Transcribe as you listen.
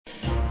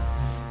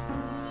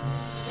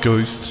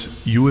Ghosts,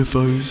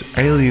 UFOs,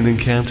 alien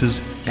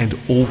encounters, and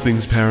all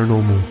things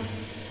paranormal.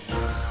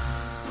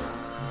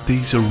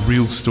 These are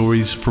real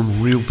stories from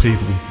real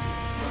people.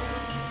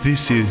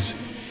 This is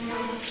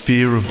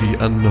Fear of the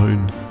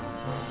Unknown.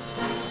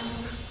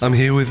 I'm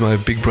here with my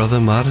big brother,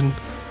 Martin.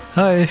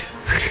 Hi.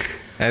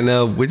 And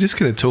we're just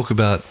going to talk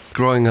about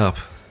growing up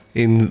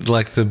in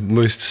like the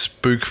most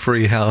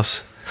spook-free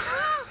house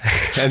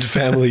and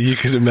family you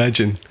could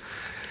imagine.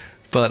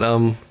 But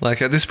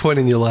like at this point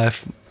in your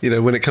life, you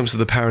know, when it comes to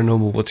the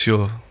paranormal, what's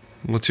your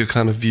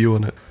kind of view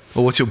on it,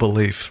 or what's your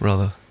belief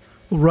rather?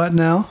 Right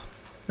now,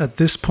 at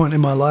this point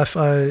in my life,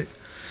 I'm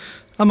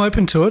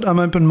open to it. I'm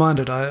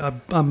open-minded.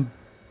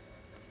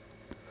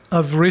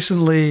 I've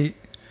recently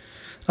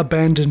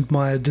abandoned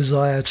my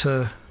desire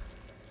to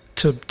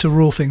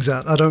rule things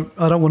out. I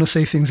don't want to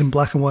see things in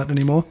black and white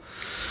anymore.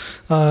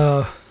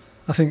 I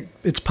think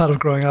it's part of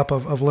growing up.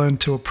 I've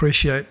learned to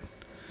appreciate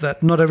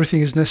that not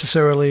everything is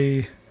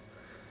necessarily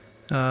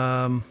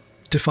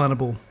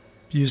definable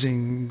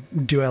using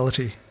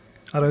duality.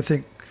 I don't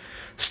think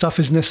stuff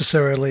is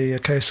necessarily a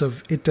case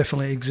of it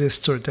definitely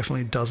exists or it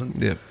definitely doesn't.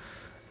 Yeah.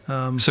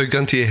 So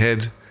gun to your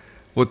head,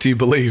 what do you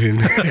believe in?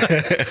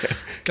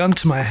 Gun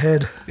to my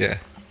head. Yeah.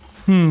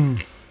 All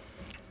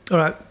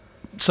right.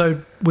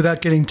 So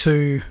without getting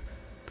too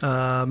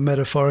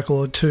metaphorical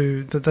or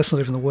too, that's not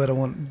even the word I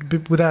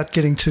want, without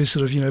getting too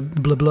sort of, you know,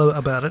 blah, blah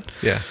about it.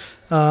 Yeah.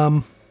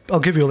 I'll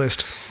give you a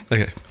list.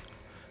 Okay.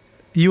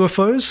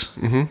 UFOs,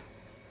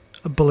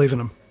 I believe in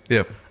them.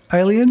 Yep.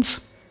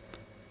 Aliens,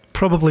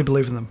 probably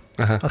believe in them.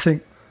 Uh-huh. I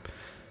think,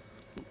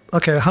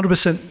 okay,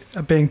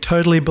 100% being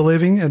totally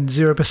believing and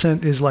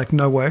 0% is like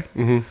no way.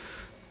 Mm-hmm.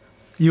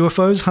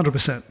 UFOs,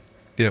 100%.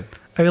 Yep.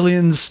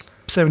 Aliens,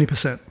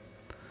 70%.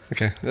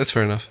 Okay, that's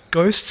fair enough.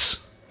 Ghosts,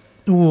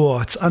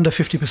 it's under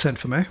 50%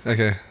 for me.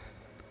 Okay.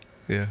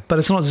 Yeah. But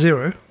it's not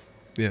zero.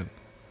 Yeah.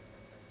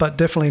 But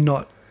definitely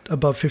not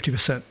above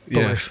 50%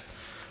 belief. Yeah.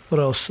 What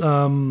else?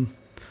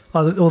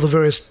 All the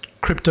various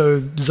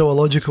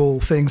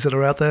cryptozoological things that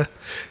are out there.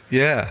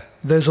 Yeah.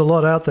 There's a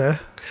lot out there.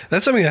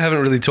 That's something I haven't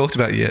really talked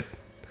about yet.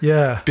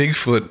 Yeah.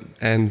 Bigfoot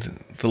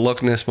and the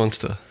Loch Ness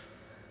Monster.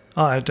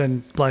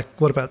 And like,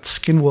 what about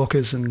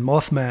skinwalkers and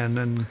Mothman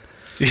and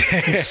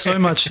there's so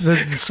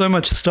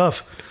much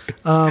stuff.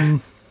 I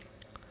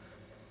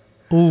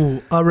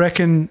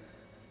reckon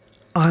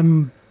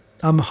I'm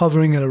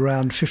hovering at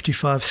around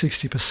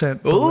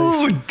 55-60% belief.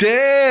 Oh,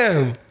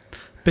 damn.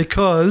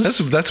 Because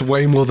that's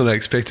way more than I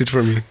expected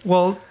from you.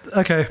 Well,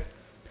 okay.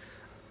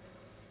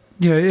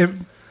 You know,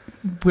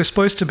 we're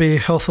supposed to be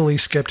healthily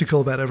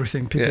skeptical about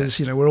everything because,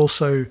 you know, we're all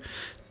so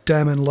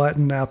damn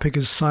enlightened now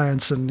because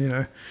science and, you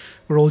know,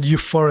 we're all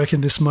euphoric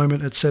in this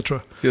moment,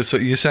 etc. Yeah, so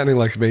you're sounding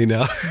like me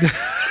now.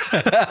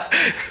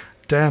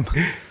 Damn.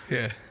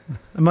 Yeah.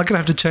 Am I going to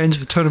have to change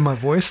the tone of my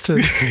voice to...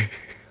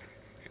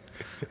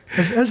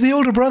 As the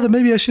older brother,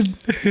 maybe I should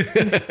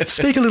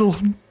speak a little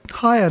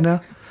higher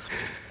now.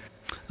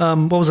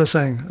 What was I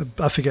saying?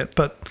 I forget.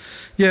 But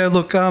yeah,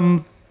 look,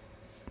 a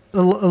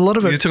lot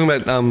of it... You're talking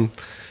about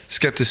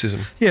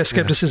skepticism. Yeah,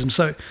 skepticism. Yeah.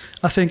 So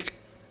I think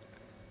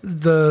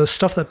the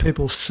stuff that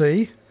people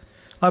see,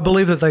 I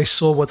believe that they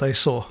saw what they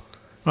saw.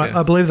 Right?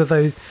 Yeah. I believe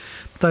that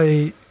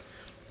they've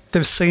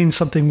seen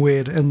something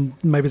weird and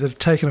maybe they've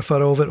taken a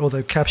photo of it or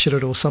they've captured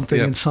it or something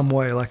in some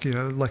way, like, you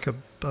know, like I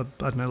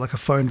don't know, like a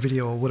phone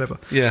video or whatever.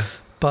 Yeah.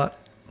 But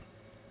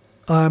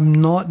I'm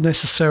not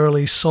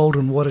necessarily sold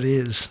on what it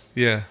is.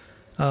 Yeah.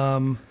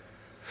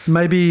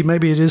 Maybe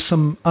it is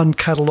some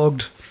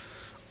uncatalogued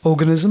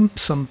organism,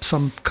 some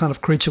kind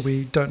of creature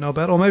we don't know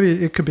about, or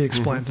maybe it could be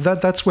explained.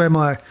 Mm-hmm. That's where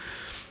my,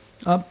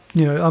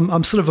 you know,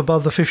 I'm sort of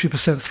above the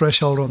 50%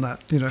 threshold on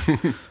that, you know,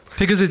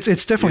 because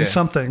it's definitely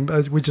something.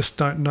 We just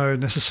don't know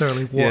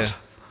necessarily what. Yeah.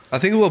 I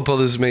think what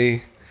bothers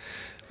me,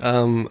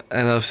 and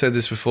I've said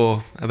this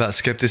before about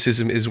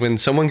skepticism, is when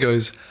someone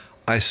goes,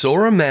 "I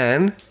saw a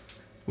man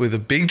with a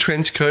big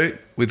trench coat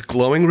with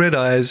glowing red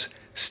eyes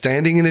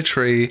standing in a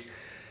tree."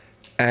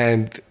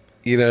 And,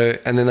 you know,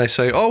 and then they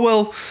say, "Oh,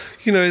 well,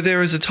 you know,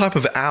 there is a type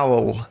of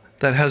owl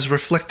that has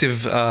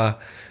reflective,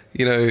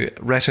 you know,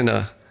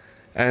 retina."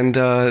 And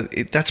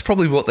that's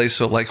probably what they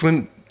saw. Like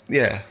when,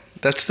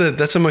 that's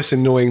the most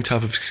annoying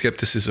type of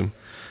skepticism.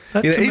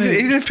 You know,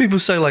 even if people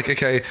say like,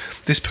 okay,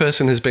 this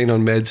person has been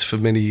on meds for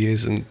many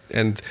years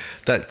and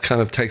that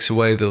kind of takes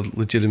away the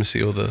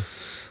legitimacy or the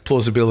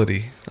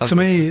plausibility. To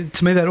me,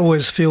 that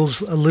always feels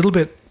a little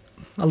bit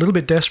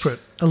desperate,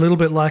 a little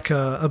bit like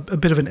a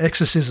bit of an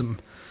exorcism.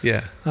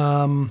 Yeah.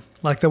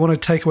 Like they want to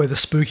take away the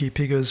spooky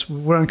because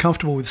we're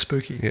uncomfortable with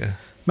spooky. Yeah.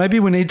 Maybe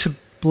we need to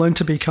learn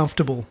to be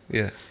comfortable.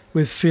 Yeah.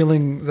 With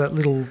feeling that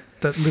little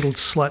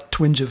slight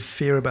twinge of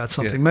fear about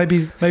something.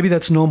 Yeah. Maybe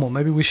that's normal.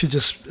 Maybe we should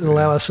just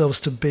allow ourselves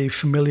to be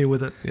familiar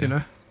with it. Yeah. You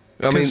know.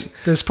 I mean,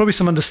 there's probably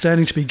some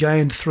understanding to be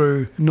gained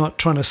through not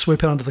trying to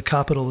sweep it under the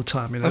carpet all the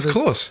time. of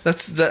course,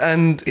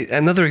 and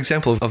another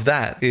example of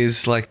that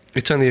is like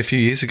it's only a few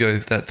years ago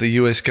that the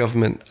U.S.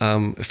 government,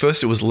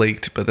 first it was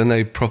leaked, but then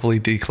they properly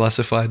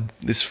declassified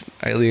this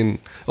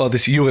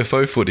this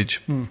UFO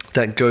footage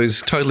that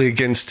goes totally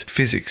against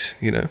physics.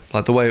 You know,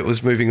 like the way it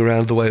was moving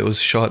around, the way it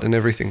was shot, and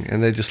everything.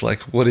 And they're just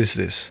like, "What is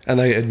this?" And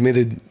they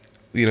admitted,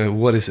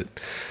 what is it?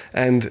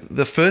 And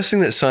the first thing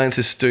that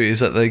scientists do is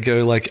that they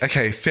go like,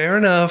 okay, fair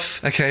enough.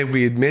 Okay,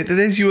 we admit that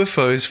there's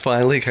UFOs,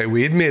 finally. Okay,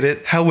 we admit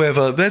it.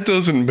 However, that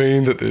doesn't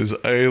mean that there's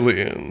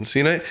aliens,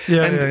 Yeah.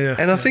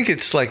 And I think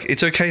it's like,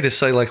 it's okay to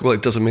say like, well,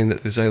 it doesn't mean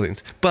that there's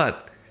aliens.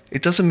 But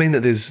it doesn't mean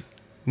that there's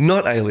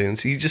not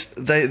aliens. They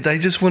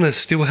just want to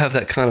still have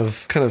that kind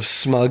of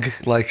smug,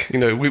 like,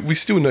 we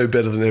still know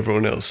better than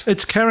everyone else.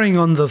 It's carrying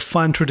on the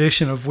fine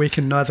tradition of we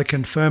can neither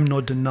confirm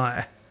nor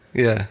deny.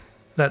 Yeah.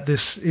 That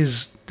this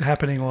is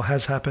happening or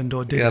has happened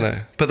or did. Yeah, I know.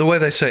 But the way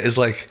they say it is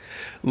like,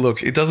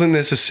 look, it doesn't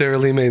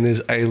necessarily mean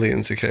there's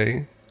aliens,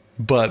 okay?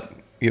 But,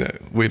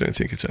 we don't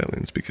think it's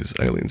aliens because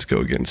aliens go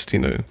against,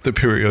 the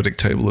periodic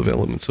table of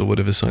elements or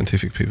whatever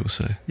scientific people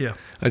say. Yeah.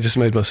 I just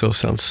made myself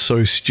sound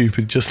so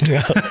stupid just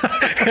now.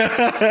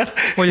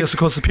 Well, yes, of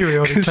course, the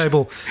periodic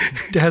table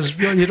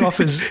it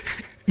offers,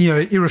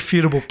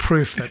 irrefutable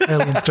proof that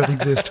aliens don't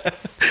exist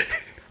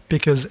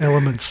because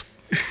elements.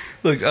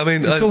 Look, I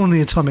mean... It's all in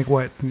the atomic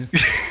weight.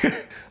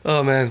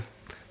 Oh, man.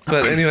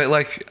 But anyway,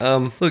 like,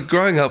 look,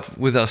 growing up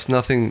with us,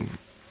 nothing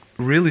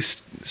really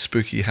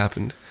spooky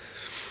happened.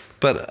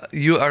 But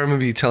I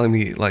remember you telling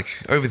me,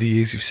 like, over the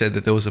years you've said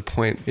that there was a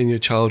point in your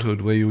childhood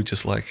where you were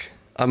just like,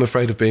 I'm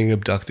afraid of being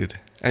abducted.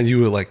 And you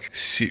were, like,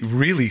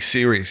 really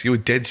serious. You were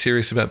dead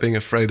serious about being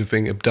afraid of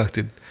being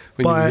abducted.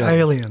 When you were young.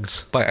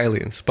 Aliens. By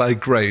aliens. By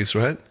greys,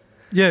 right?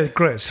 Yeah,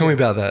 greys. Tell me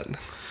about that.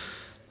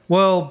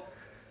 Well...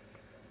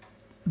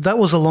 That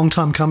was a long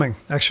time coming,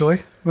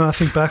 actually, when I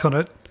think back on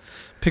it,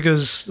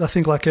 because I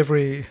think like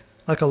a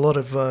lot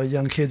of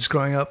young kids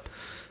growing up,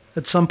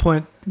 at some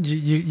point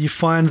you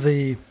find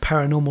the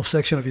paranormal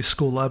section of your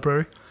school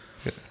library.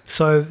 Yeah.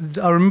 So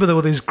I remember there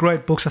were these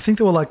great books. I think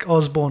they were like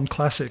Osborne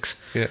classics.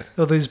 Yeah.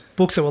 There were these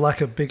books that were like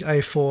a big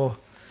A4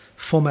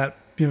 format,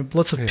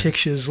 lots of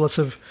pictures, lots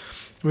of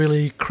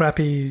really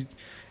crappy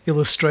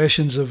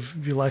illustrations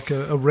of like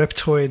a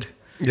reptoid.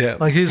 Yeah,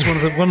 like here's one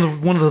of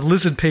the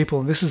lizard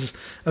people, and this is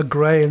a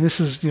grey, and this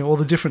is all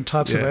the different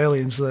types of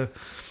aliens.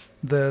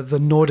 The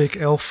Nordic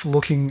elf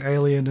looking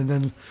alien, and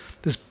then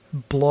this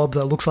blob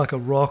that looks like a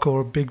rock or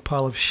a big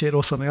pile of shit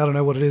or something. I don't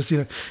know what it is,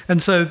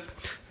 And so,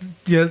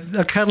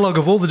 a catalogue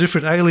of all the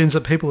different aliens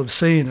that people have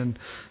seen, and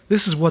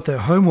this is what their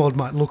homeworld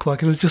might look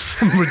like. And it was just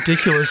some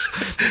ridiculous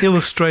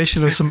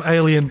illustration of some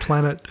alien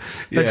planet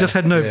that just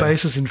had no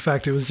basis. In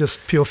fact, it was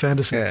just pure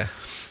fantasy. Yeah.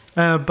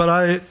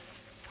 But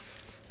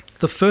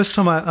the first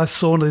time I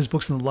saw one of these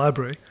books in the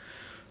library,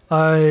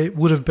 I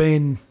would have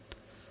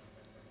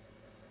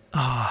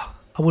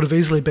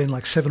easily been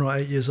like 7 or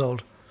 8 years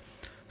old.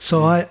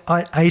 So I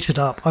ate it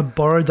up. I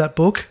borrowed that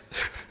book,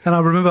 and I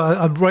remember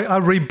I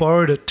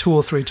re-borrowed it 2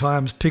 or 3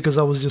 times because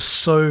I was just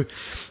so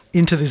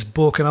into this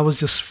book, and I was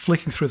just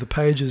flicking through the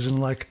pages,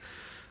 and like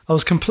I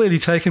was completely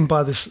taken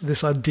by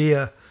this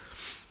idea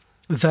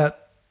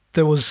that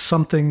there was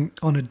something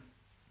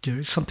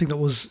something that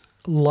was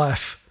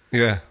life.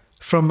 Yeah.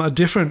 From a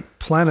different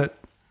planet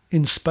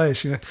in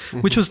space,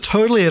 which was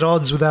totally at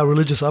odds with our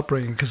religious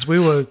upbringing, because we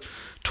were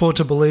taught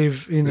to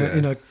believe in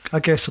a I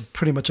guess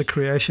pretty much a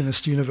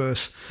creationist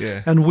universe,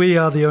 and we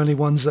are the only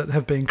ones that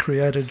have been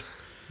created,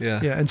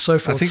 and so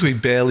forth. I think we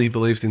barely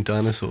believed in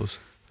dinosaurs.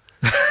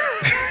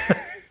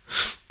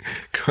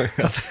 I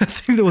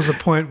think there was a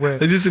point where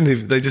they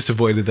just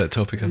avoided that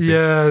topic. I think.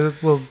 Yeah,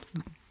 well,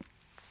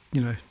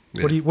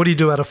 what do you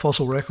do at a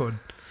fossil record?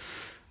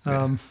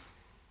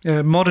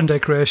 Modern day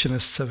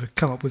creationists have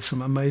come up with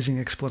some amazing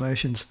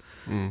explanations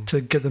to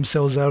get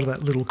themselves out of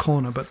that little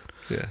corner, but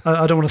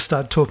I don't want to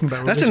start talking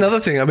about religion. That's another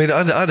thing. I mean,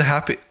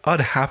 I'd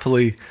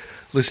happily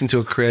listen to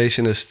a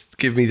creationist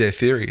give me their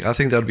theory. I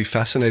think that would be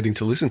fascinating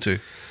to listen to.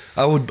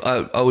 I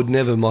would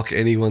never mock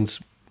anyone's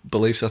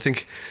beliefs. I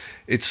think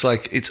it's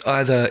like it's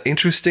either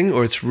interesting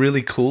or it's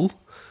really cool,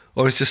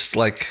 or it's just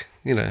like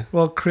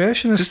Well,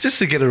 creationists just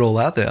to get it all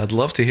out there. I'd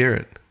love to hear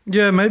it.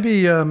 Yeah, maybe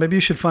you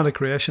should find a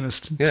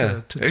creationist.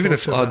 Yeah, even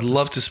if I'd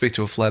love to speak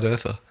to a flat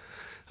earther.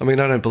 I mean,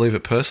 I don't believe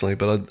it personally,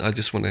 but I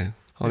just want to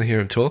hear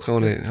them talk. I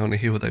want to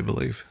hear what they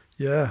believe.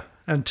 Yeah,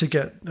 and to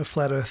get a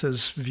flat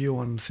earther's view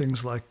on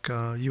things like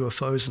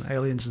UFOs and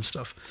aliens and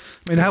stuff.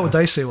 I mean, how would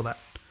they see all that?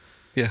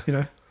 Yeah,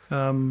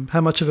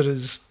 how much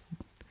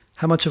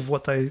of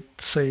what they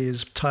see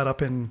is tied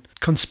up in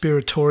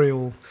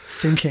conspiratorial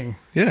thinking?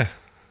 Yeah,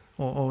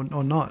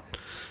 or not.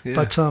 Yeah.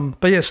 But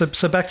yeah,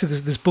 so back to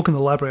this book in the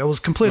library. I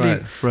was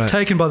completely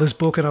taken by this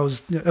book, and I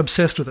was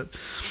obsessed with it.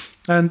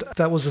 And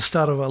that was the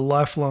start of a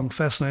lifelong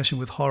fascination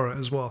with horror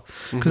as well.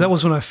 Because that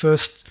was when I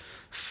first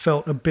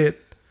felt a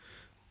bit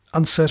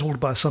unsettled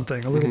by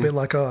something, a little bit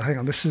like, oh, hang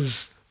on, this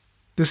is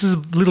a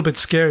little bit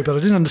scary, but I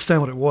didn't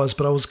understand what it was.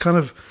 But I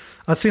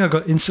I think I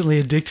got instantly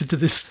addicted to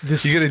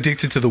this. You get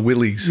addicted to the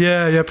willies.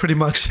 Yeah, pretty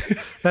much.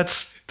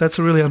 That's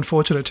a really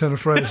unfortunate turn of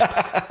phrase,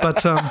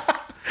 but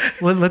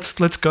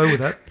let's go with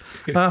that.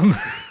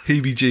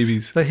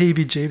 Heebie-jeebies. The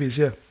heebie-jeebies,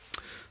 yeah.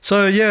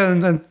 So yeah,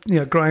 and you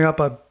know, growing up,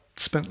 I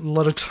spent a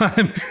lot of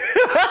time.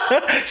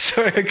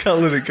 Sorry, I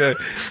can't let it go.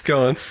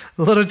 Go on.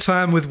 A lot of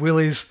time with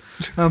willies.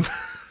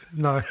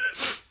 No,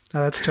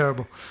 that's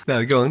terrible.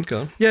 No, go on.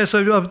 Yeah,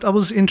 so I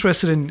was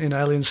interested in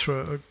aliens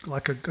for a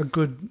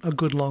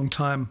good long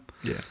time.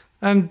 Yeah.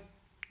 And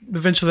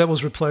eventually that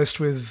was replaced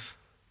with,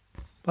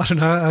 I don't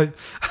know,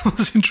 I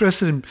was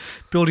interested in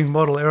building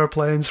model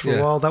aeroplanes for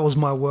a while. That was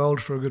my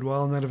world for a good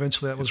while, and then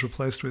eventually that was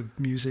replaced with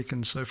music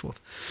and so forth.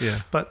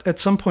 Yeah. But at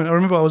some point, I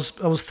remember I was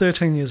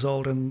 13 years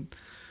old, and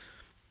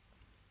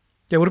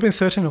yeah, it would have been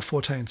 13 or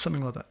 14,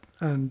 something like that.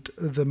 And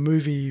the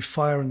movie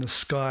Fire in the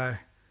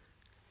Sky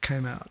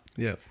came out.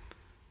 Yeah.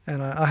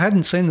 And I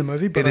hadn't seen the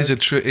movie, but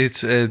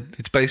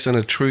it's based on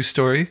a true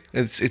story.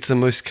 It's the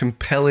most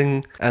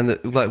compelling and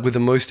with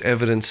the most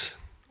evidence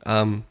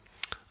of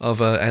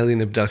an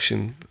alien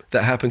abduction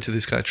that happened to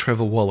this guy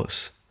Trevor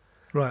Wallace.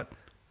 Right.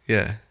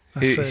 Yeah.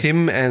 I see.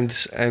 Him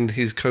and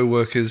his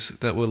co-workers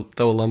they were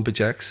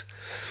lumberjacks.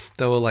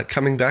 They were like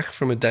coming back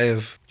from a day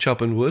of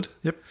chopping wood.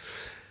 Yep.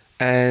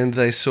 And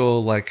they saw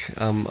like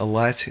a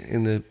light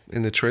in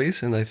the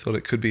trees, and they thought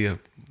it could be a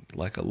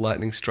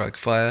lightning strike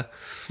fire.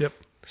 Yep.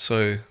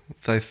 So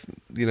they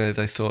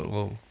thought,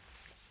 well,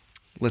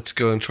 let's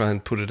go and try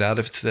and put it out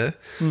if it's there.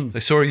 They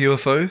saw a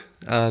UFO.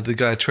 The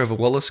guy Trevor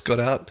Wallace got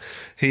out.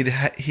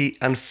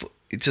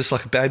 It's just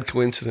like a bad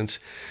coincidence.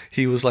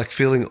 He was like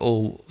feeling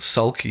all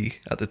sulky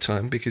at the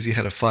time because he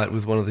had a fight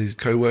with one of these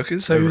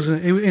co-workers. So he was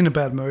in a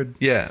bad mood.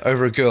 Yeah,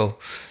 over a girl.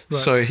 Right.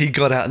 So he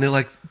got out and they're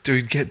like,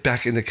 dude, get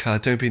back in the car.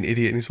 Don't be an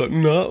idiot. And he's like,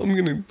 no,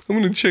 I'm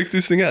gonna check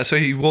this thing out. So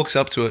he walks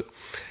up to it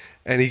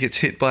and he gets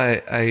hit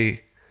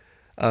by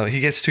he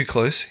gets too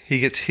close. He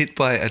gets hit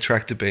by a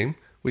tractor beam,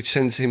 which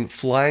sends him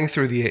flying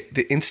through the air.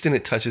 The instant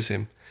it touches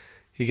him,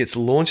 he gets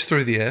launched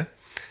through the air,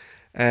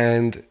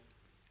 and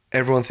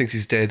everyone thinks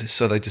he's dead,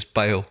 so they just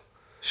bail.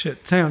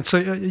 Shit. Hang on. So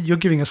you're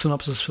giving a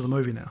synopsis for the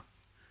movie now?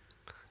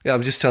 Yeah,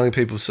 I'm just telling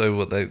people so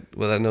what they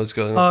know what's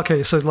going on. Oh,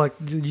 okay. So like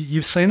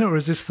you've seen it, or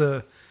is this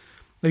the?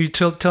 Are you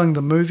telling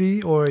the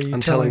movie, or are you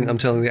I'm telling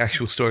the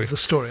actual story. The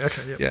story.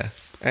 Okay. Yep. Yeah.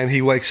 And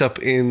he wakes up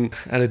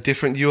at a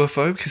different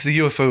UFO because the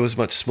UFO was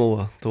much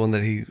smaller, the one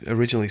that he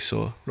originally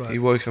saw. Right. He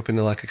woke up in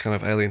like a kind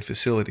of alien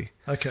facility.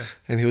 Okay.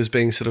 And he was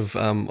being sort of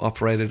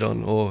operated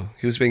on, or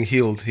he was being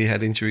healed. He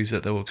had injuries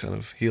that they were kind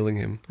of healing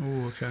him.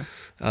 Oh, okay.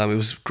 It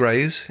was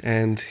Greys,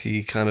 and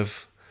he kind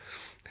of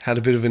had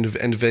a bit of an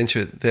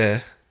adventure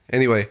there.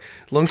 Anyway,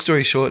 long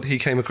story short, he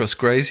came across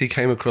Greys. He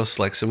came across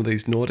like some of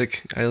these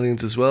Nordic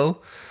aliens as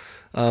well.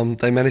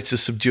 They managed to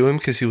subdue him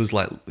because he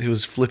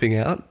was flipping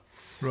out.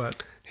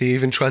 Right. He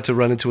even tried to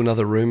run into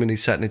another room, and he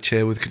sat in a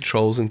chair with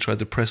controls and tried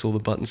to press all the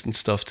buttons and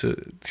stuff to,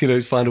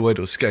 find a way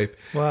to escape.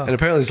 Wow. And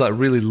apparently there's like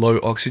really low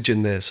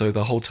oxygen there, so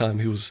the whole time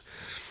he was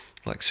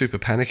like super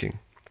panicking.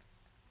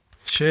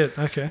 Shit,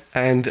 okay.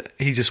 And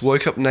he just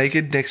woke up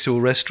naked next to a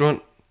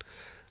restaurant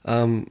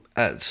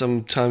at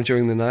some time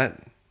during the night,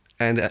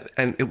 and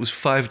it was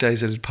 5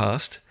 days that had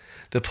passed.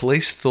 The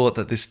police thought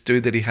that this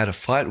dude that he had a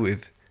fight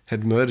with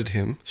had murdered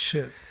him.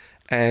 Shit.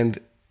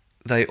 And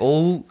they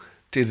all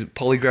did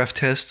polygraph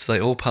tests, they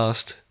all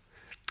passed,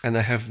 and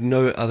they have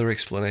no other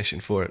explanation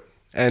for it.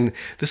 And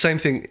the same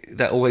thing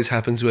that always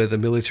happens where the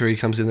military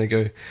comes in, they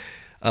go,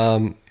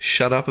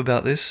 shut up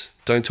about this,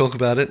 don't talk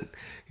about it.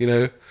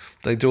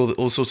 They do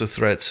all sorts of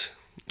threats.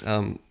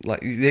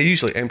 Like they're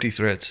usually empty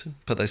threats,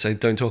 but they say,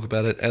 don't talk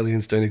about it,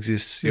 aliens don't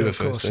exist,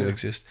 UFOs don't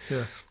exist.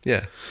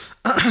 Yeah.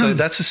 So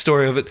that's the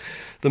story of it.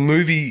 The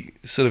movie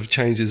sort of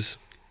changes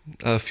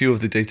a few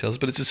of the details,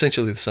 but it's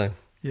essentially the same.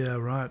 Yeah,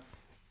 right.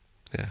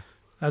 Yeah.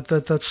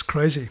 That's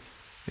crazy.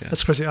 Yeah.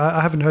 That's crazy.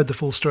 I haven't heard the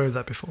full story of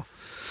that before.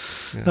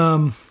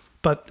 Yeah.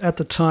 But at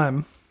the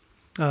time,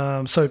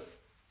 so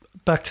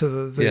back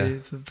to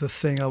the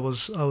thing, I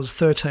was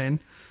 13,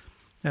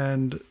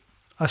 and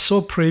I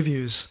saw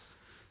previews.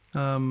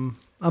 I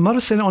might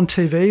have seen it on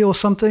TV or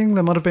something.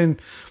 There might have been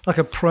like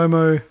a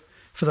promo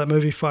for that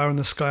movie Fire in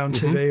the Sky on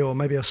TV, or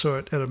maybe I saw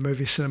it at a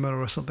movie cinema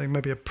or something,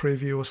 maybe a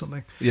preview or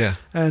something. Yeah.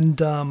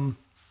 And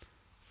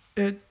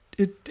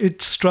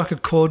it struck a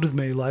chord with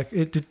me, like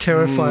it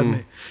terrified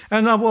me.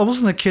 And I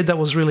wasn't a kid that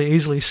was really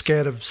easily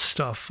scared of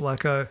stuff.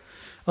 Like I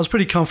was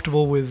pretty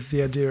comfortable with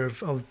the idea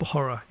of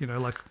horror,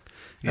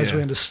 as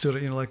we understood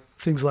it, like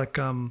things like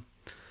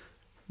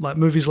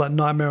movies like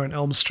Nightmare on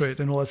Elm Street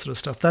and all that sort of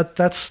stuff.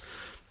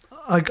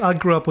 I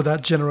grew up with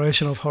that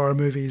generation of horror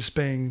movies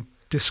being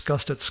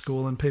discussed at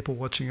school and people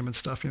watching them and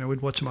stuff.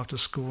 We'd watch them after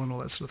school and all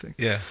that sort of thing.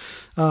 Yeah.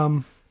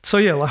 So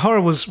yeah, like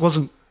horror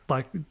wasn't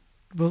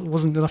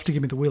enough to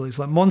give me the willies.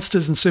 Like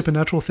monsters and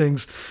supernatural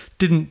things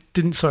didn't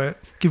give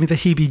me the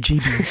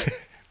heebie-jeebies.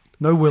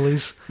 No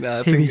willies. No,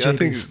 I think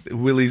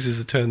willies is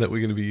the term that we're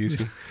going to be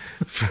using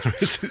for the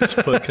rest of this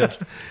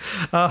podcast.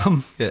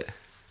 Yeah.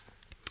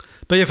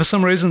 But yeah, for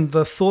some reason,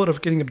 the thought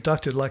of getting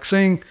abducted, like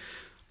seeing,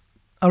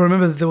 I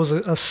remember there was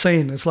a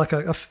scene. It's like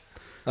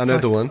I know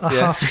the one. A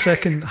Yeah.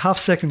 half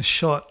second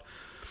shot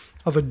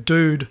of a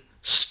dude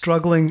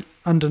struggling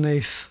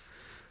underneath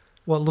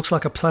what looks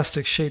like a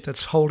plastic sheet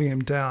that's holding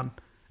him down,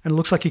 and it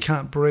looks like he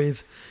can't breathe.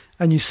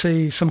 And you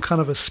see some kind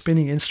of a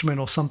spinning instrument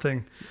or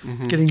something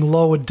getting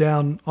lowered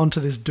down onto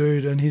this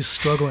dude, and he's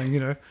struggling. You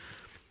know,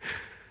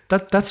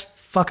 that's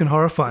fucking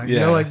horrifying. Yeah.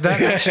 You know, like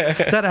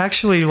that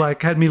actually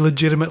like had me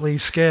legitimately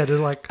scared.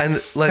 And like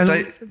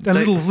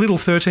little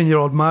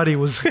 13-year-old Marty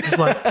was just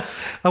like,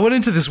 I went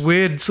into this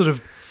weird sort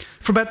of,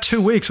 for about 2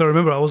 weeks. I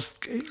remember I was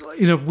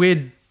in a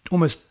weird,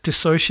 almost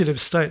dissociative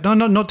state. No,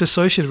 not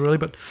dissociative really,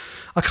 but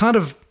I kind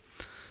of,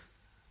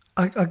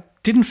 I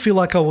didn't feel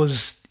like I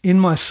was in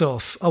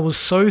myself. I was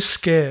so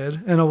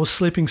scared, and I was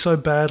sleeping so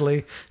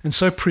badly and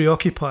so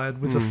preoccupied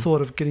with the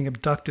thought of getting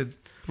abducted,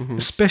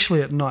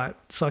 especially at night.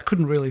 So I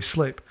couldn't really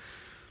sleep.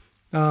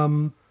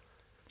 I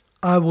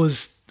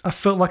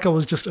felt like I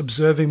was just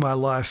observing my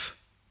life,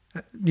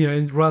 you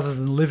know, rather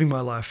than living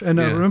my life. And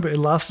I remember it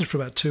lasted for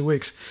about 2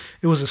 weeks.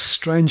 It was a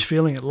strange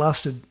feeling. It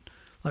lasted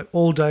like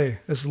all day.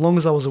 As long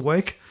as I was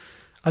awake,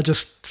 I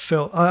just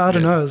felt, I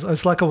don't know,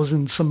 it's like I was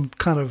in some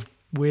kind of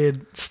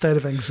weird state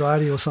of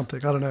anxiety or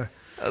something. I don't know.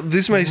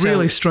 This may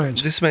really sound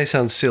strange. This may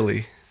sound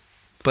silly,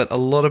 but a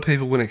lot of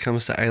people, when it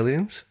comes to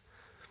aliens,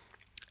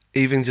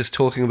 even just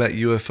talking about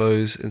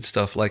UFOs and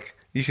stuff, like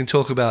you can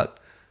talk about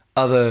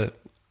other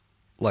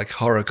like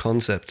horror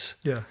concepts,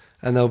 Yeah.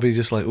 and they'll be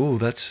just like, "Oh,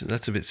 that's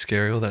a bit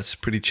scary," or "That's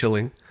pretty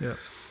chilling." Yeah.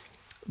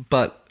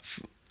 But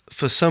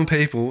for some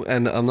people,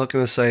 and I'm not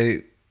going to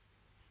say,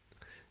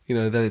 you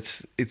know, that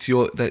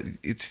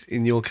it's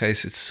in your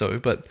case it's so,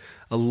 but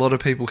a lot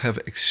of people have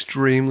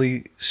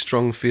extremely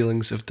strong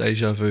feelings of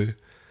deja vu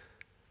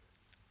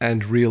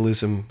and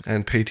realism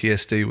and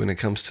PTSD when it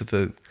comes to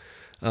the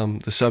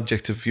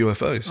subject of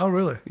UFOs. Oh,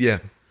 really? Yeah.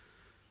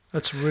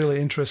 That's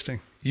really interesting.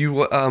 You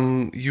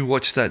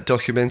watched that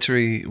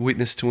documentary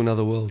Witness to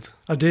Another World?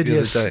 I did, the other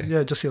yes. day?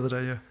 Yeah, just the other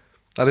day, yeah.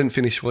 I didn't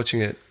finish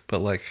watching it,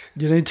 but like...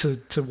 You need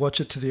to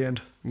watch it to the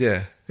end.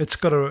 Yeah. It's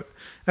got to...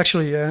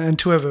 Actually, and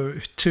to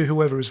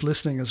whoever is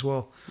listening as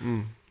well,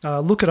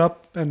 look it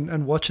up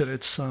and watch it.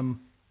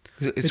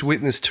 It's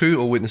Witness to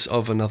or Witness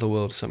of Another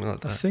World or something like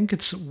that. I think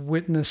it's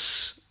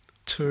Witness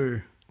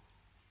to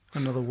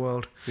Another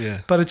World.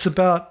 Yeah. But it's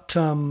about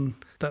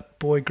that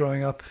boy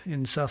growing up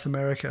in South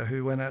America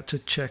who went out to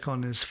check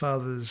on his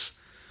father's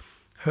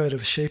herd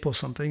of sheep or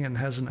something and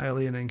has an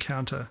alien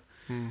encounter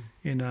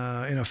in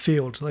a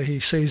field. Like he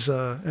sees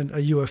a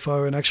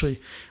UFO and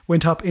actually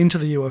went up into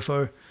the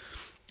UFO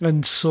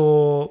and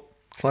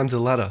Climbed a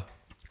ladder.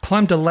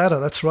 Climbed a ladder,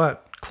 that's right.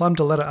 Climbed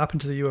a ladder up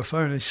into the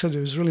UFO. And he said it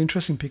was really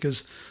interesting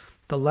because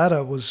the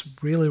ladder was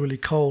really, really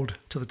cold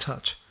to the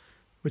touch,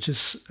 which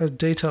is a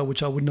detail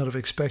which I would not have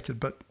expected.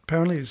 But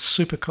apparently it's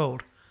super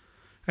cold.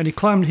 And he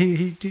climbed,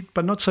 he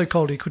but not so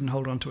cold he couldn't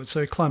hold on to it.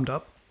 So he climbed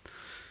up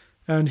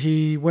and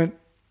he went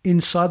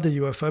inside the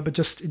UFO, but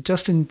just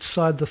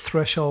inside the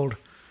threshold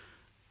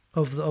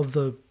of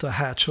the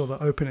hatch or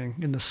the opening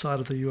in the side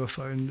of the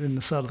UFO, in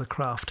the side of the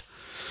craft.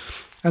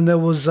 And there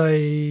was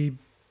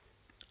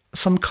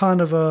some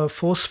kind of a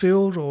force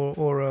field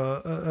or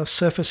a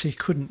surface he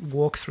couldn't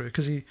walk through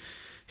because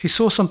he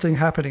saw something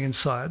happening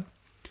inside,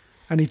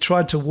 and he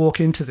tried to walk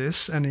into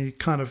this, and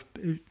it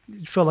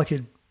felt like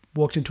he'd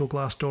walked into a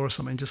glass door or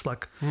something, just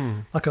like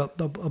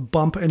a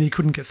bump, and he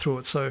couldn't get through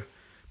it. So,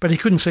 but he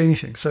couldn't see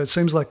anything. So it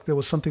seems like there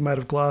was something made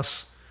of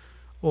glass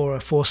or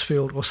a force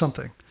field or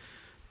something.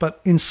 But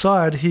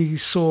inside he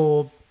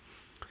saw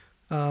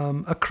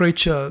a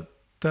creature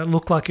that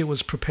looked like it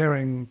was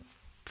preparing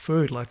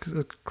food, like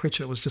a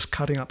creature that was just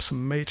cutting up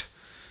some meat,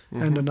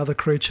 and another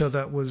creature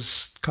that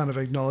was kind of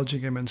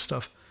acknowledging him and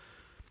stuff.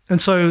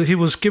 And so he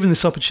was given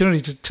this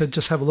opportunity to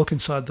just have a look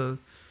inside the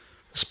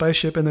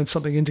spaceship, and then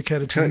something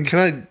indicated to him. Can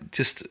I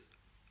just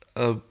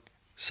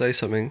say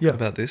something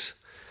about this?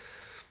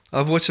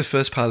 I've watched the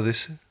first part of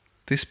this.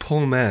 This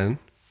poor man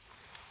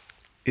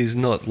is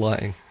not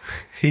lying.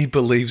 He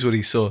believes what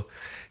he saw.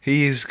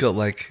 He's got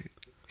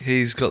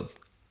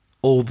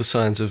all the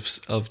signs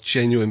of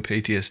genuine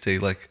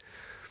PTSD. Like,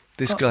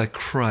 this guy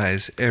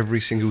cries every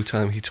single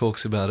time he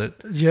talks about it.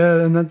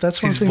 Yeah, and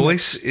that's one his thing. His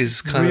voice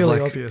is kind really of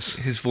like obvious.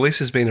 His voice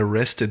has been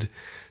arrested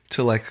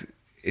to like.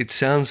 It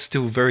sounds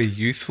still very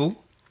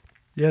youthful.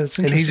 Yeah, it's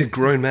interesting. And he's a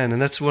grown man, and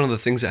that's one of the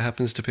things that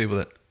happens to people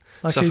that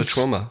suffer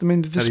trauma. I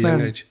mean, this at a man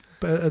young age.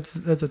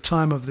 at the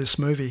time of this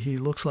movie, he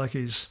looks like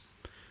he's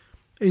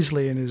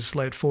easily in his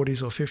late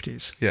 40s or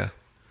 50s. Yeah.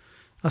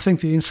 I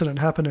think the incident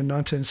happened in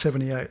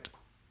 1978.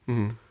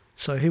 Mm-hmm.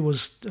 So he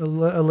was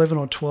 11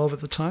 or 12 at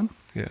the time.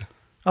 Yeah.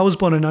 I was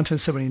born in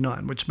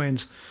 1979, which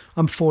means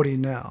I'm 40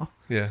 now.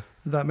 Yeah.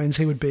 That means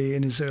he would be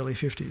in his early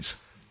 50s.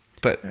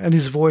 And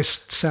his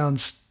voice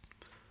sounds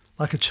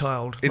like a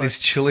child. It is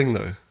chilling,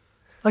 though.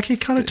 Like he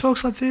kind of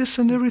talks like this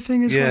and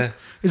everything. It's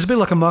a bit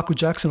like a Michael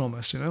Jackson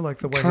almost, like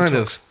the way he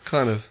talks.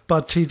 Kind of.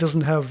 But he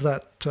doesn't have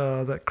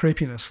that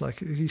creepiness. Like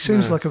he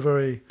seems like a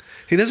very...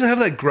 He doesn't have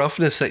that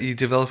gruffness that you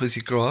develop as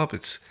you grow up.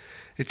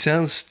 It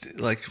sounds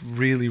like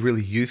really,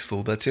 really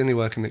youthful. That's the only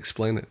way I can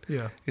explain it.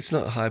 Yeah. It's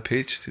not high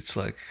pitched. It's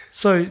like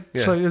So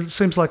it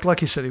seems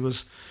like you said,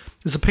 there's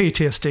a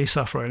PTSD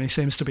sufferer, and he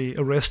seems to be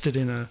arrested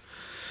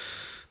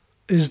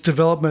his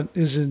development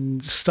is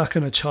stuck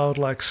in a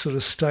childlike sort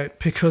of state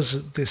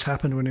because this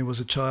happened when he was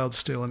a child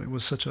still, and it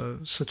was such an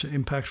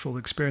impactful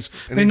experience.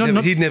 And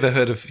he'd never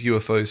heard of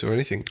UFOs or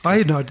anything. So. I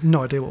had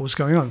no idea what was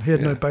going on. He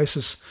had no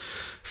basis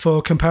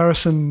for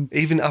comparison.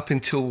 Even up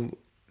until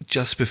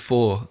just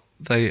before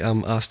they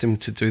asked him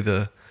to do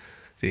the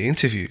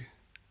interview.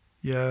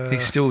 Yeah. He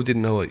still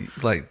didn't know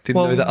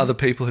know that other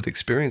people had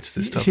experienced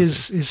this type of thing.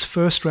 His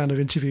first round of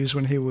interviews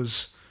when he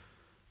was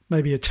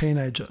maybe a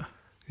teenager.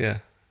 Yeah.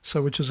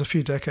 So, which is a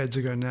few decades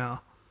ago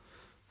now.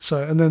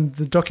 So, and then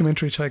the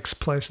documentary takes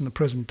place in the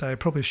present day,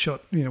 probably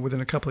shot, within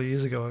a couple of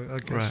years ago, I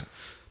guess.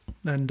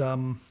 Right.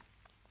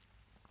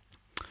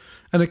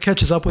 And it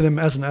catches up with him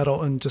as an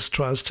adult and just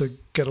tries to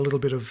get a little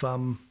bit of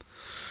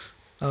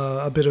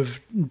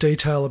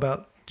detail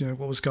about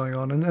what was going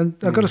on. And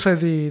I've got to say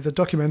the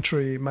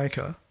documentary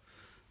maker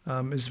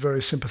is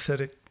very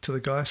sympathetic to the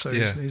guy, so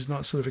he's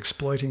not sort of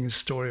exploiting his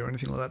story or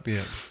anything like that.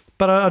 Yeah.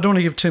 But I don't want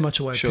to give too much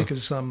away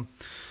because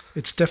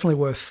it's definitely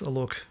worth a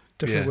look.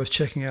 Definitely worth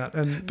checking out.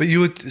 But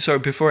you were sorry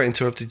before I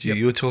interrupted you.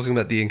 You were talking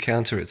about the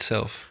encounter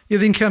itself. Yeah,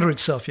 the encounter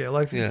itself. Yeah,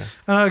 and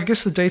I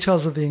guess the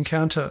details of the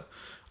encounter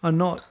they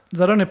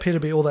don't appear to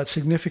be all that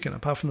significant,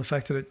 apart from the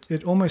fact that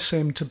it almost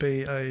seemed to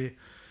be a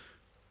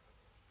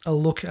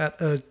look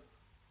at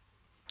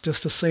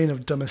just a scene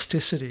of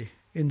domesticity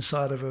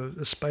inside of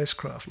a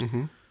spacecraft.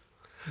 Mm-hmm.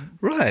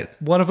 Right.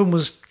 One of them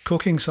was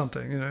cooking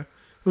something. It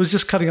was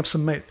just cutting up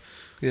some meat.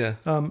 Yeah.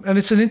 And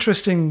it's an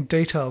interesting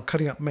detail,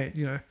 cutting up meat.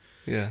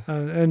 Yeah.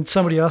 And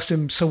somebody asked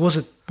him, so was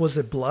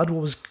there blood?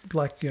 What was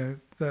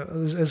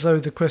as though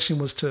the question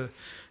was to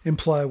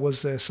imply,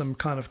 was there some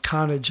kind of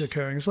carnage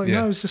occurring? It's like,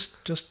 no, it was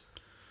just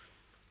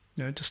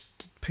a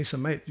piece of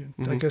meat.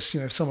 Mm-hmm. I guess,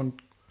 if someone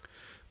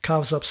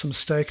carves up some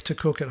steak to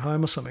cook at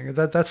home or something,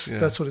 that's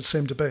what it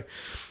seemed to be.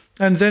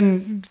 And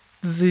then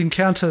the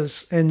encounter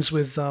ends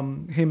with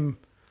him,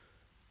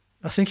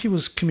 I think he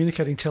was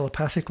communicating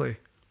telepathically.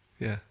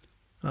 Yeah.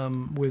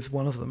 With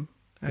one of them.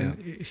 And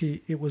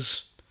it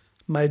was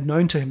made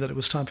known to him that it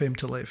was time for him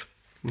to leave.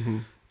 Mm-hmm.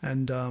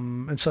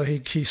 And so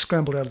he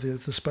scrambled out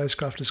of the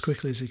spacecraft as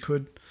quickly as he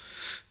could.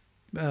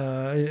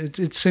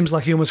 It seems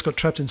like he almost got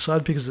trapped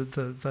inside because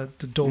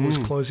the door was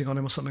closing on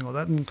him or something like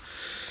that.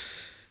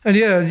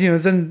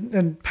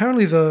 And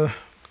apparently the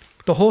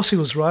horse he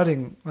was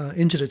riding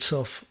injured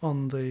itself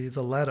on the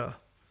ladder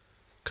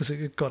because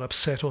it got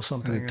upset or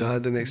something. And it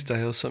died the next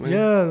day or something?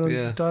 Yeah,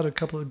 it died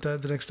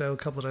the next day or a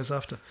couple of days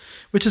after,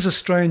 which is a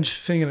strange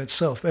thing in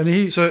itself. And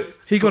he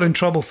got in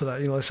trouble for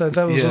that. So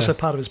that was also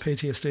part of his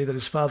PTSD, that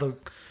his father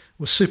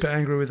was super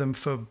angry with him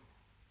for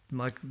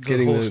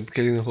getting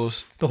the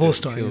horse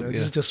dying.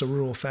 This is just a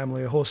rural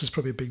family. A horse is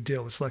probably a big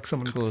deal. It's like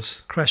someone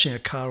crashing a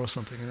car or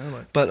something.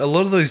 But a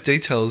lot of those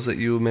details that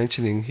you were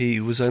mentioning, he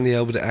was only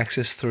able to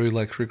access through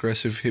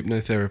regressive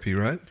hypnotherapy,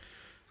 right?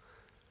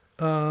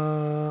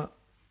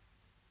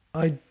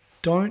 I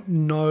don't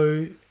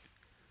know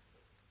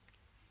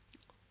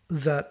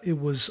that it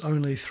was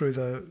only through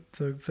the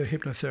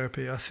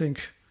hypnotherapy. I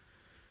think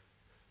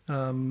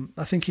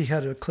he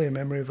had a clear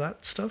memory of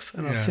that stuff,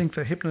 and I think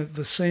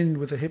the scene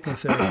with the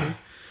hypnotherapy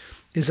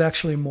is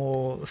actually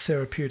more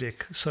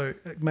therapeutic. So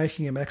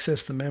making him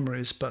access the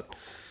memories, but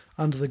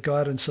under the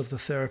guidance of the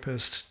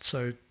therapist,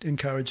 so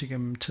encouraging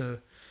him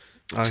to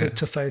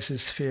face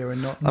his fear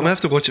and not. I'm gonna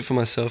have to watch it for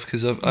myself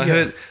because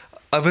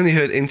I've only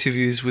heard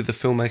interviews with the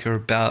filmmaker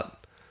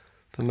about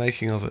the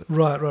making of it.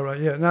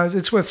 Right. Yeah, no,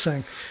 it's worth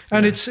saying,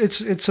 and it's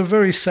a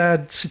very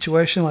sad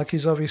situation.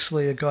 He's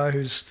obviously a guy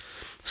who's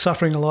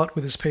suffering a lot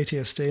with his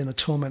PTSD and the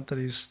torment that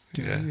he's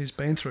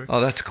been through.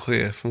 Oh, that's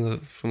clear from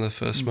the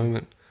first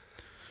moment.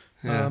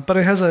 Yeah. But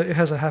it has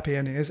a happy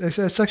ending.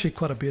 It's actually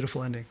quite a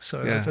beautiful ending.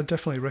 So I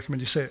definitely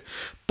recommend you see it.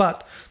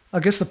 But I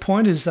guess the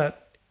point is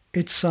that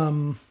it's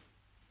I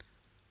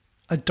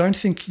don't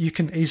think you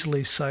can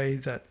easily say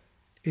that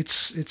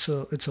it's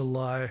a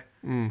lie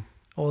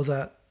or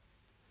that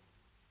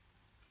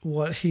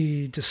what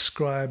he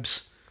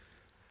describes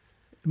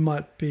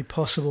might be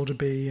possible to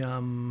be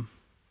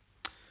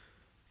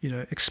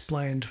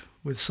explained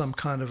with some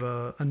kind of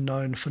a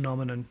known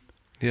phenomenon.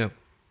 Yeah.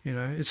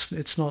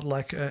 It's not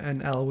like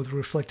an owl with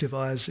reflective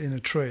eyes in a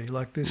tree.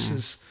 This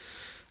is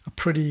a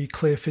pretty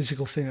clear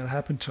physical thing that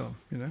happened to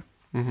him,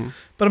 Mm-hmm.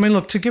 But I mean,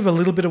 look, to give a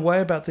little bit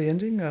away about the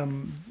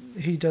ending,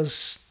 he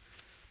does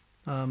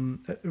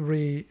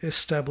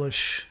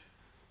re-establish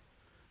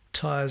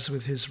ties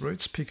with his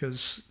roots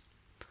because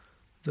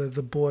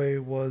the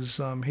boy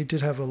was, he did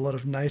have a lot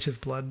of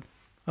native blood.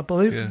 I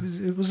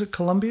believe, was it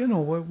Colombian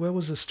or where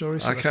was the story?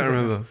 I can't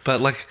remember.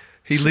 But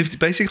he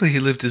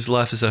lived his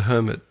life as a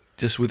hermit,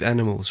 just with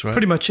animals, right?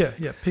 Pretty much,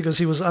 yeah, because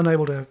he was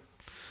unable to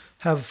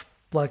have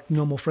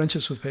normal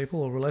friendships with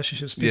people or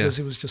relationships because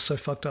he was just so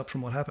fucked up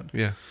from what happened.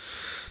 Yeah.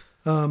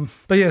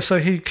 But so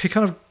he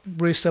kind of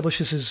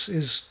reestablishes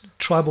his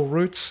tribal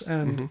roots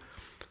and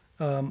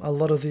a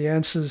lot of the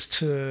answers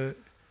to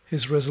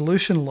his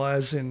resolution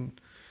lies in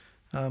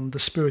the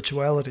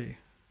spirituality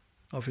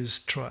of his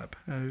tribe,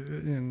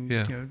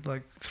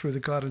 like through the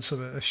guidance of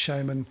a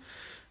shaman,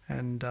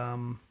 and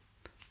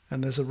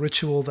there's a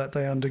ritual that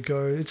they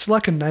undergo. It's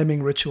like a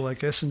naming ritual, I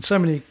guess, and so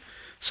many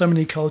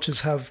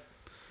cultures have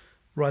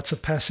rites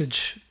of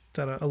passage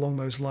that are along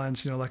those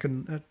lines. Like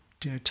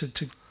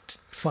to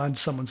find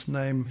someone's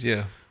name,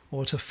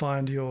 or to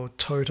find your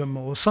totem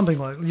or something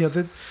like.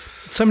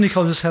 So many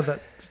cultures have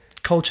that.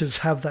 Cultures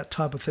have that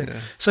type of thing.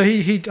 Yeah. So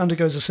he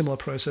undergoes a similar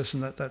process,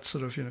 and that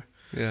sort of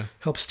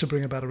helps to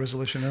bring about a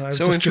resolution. And I've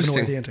just given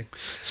away the ending.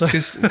 So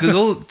because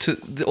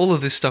all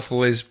of this stuff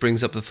always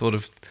brings up the thought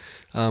of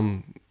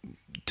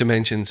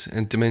dimensions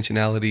and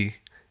dimensionality,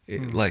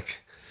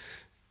 like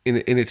in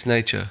its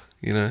nature,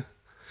 Yeah.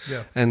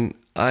 And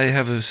I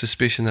have a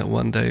suspicion that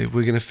one day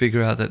we're going to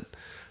figure out that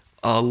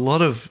a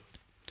lot of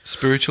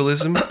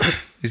spiritualism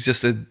is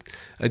just a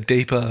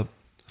deeper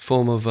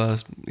form of,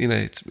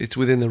 it's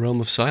within the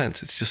realm of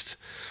science. It's just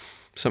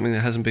something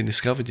that hasn't been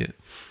discovered yet,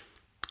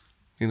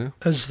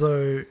 As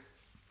though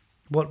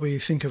what we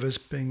think of as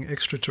being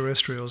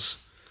extraterrestrials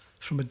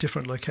from a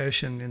different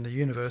location in the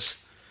universe,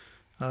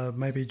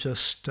 maybe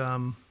just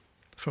from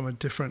a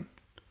different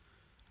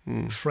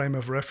frame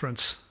of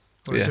reference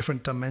or a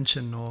different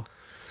dimension, or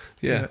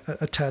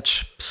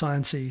attach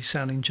sciencey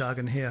sounding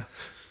jargon here.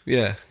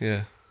 Yeah.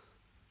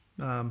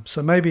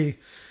 So maybe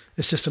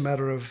it's just a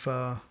matter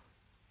of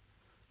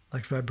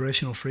like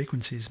vibrational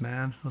frequencies,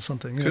 man, or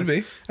something. Could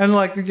be. And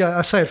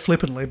I say it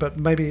flippantly, but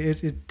maybe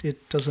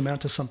it does amount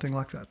to something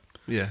like that.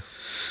 Yeah.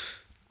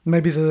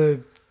 Maybe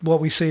what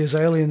we see as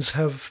aliens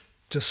have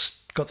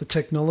just got the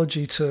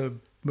technology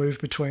to move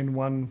between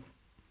one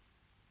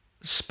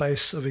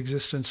space of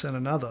existence and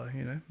another.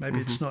 Maybe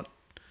it's not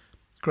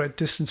great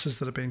distances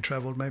that are being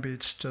travelled. Maybe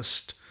it's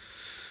just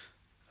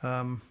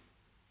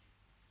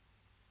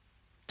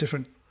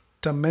different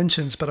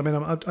dimensions. But I mean,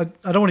 I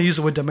don't want to use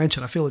the word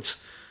dimension. I feel it's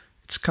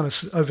kind of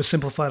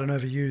oversimplified and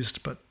overused,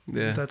 but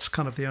that's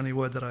kind of the only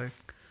word that I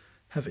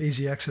have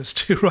easy access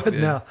to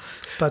now.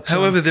 But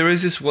however, there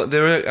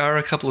are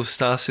a couple of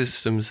star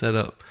systems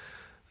that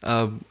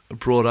are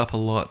brought up a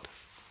lot.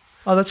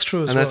 Oh, that's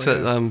true as well. And that's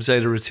at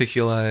Zeta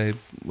Reticuli,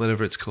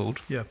 whatever it's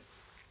called. Yeah.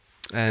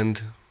 And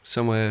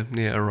somewhere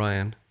near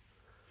Orion.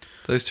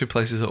 Those two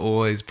places are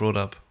always brought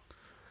up.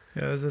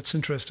 Yeah, that's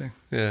interesting.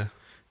 Yeah.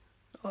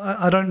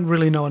 I don't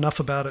really know enough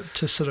about it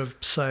to sort of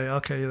say,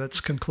 okay,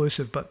 that's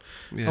conclusive, but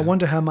I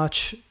wonder how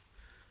much,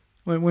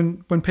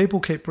 when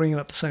people keep bringing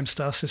up the same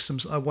star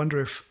systems, I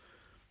wonder if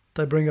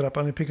they bring it up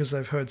only because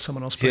they've heard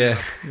someone else bring it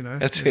up,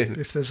 that's it.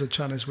 If there's a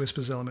Chinese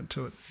whispers element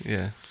to it.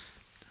 Yeah.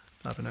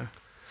 I don't know.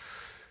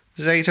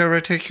 Zeta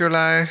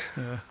Reticuli.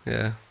 Yeah.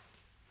 Yeah.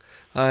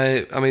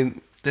 I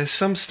mean, there's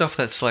some stuff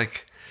that's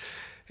like,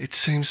 it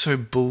seems so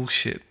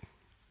bullshit,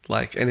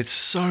 and it's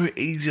so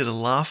easy to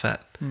laugh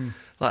at. And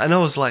I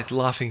was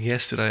laughing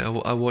yesterday.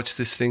 I watched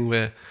this thing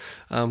where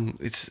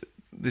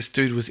this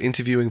dude was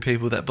interviewing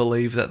people that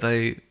believe that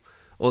they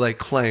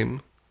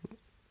claim,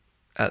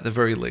 at the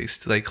very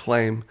least, they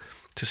claim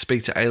to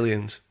speak to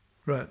aliens.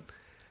 Right.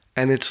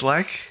 And it's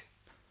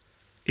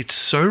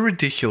so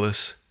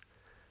ridiculous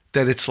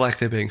that it's like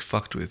they're being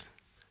fucked with.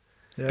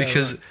 Yeah,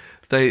 because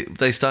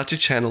they start to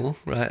channel,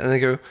 right? And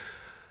they go,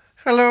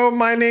 "Hello,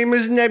 my name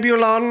is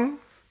Nebulon.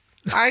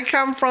 I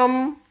come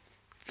from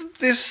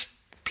this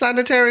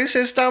planetary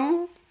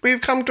system.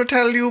 We've come to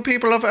tell you,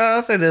 people of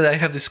Earth," and then they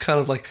have this kind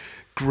of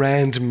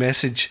grand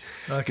message.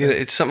 Okay.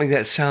 It's something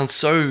that sounds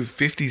so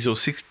 50s or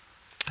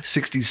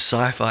 60s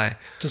sci-fi.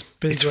 Just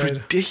big It's grade.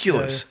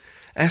 ridiculous.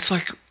 And it's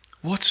like,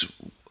 what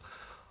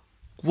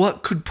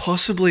could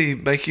possibly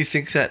make you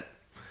think that,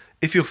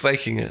 if you're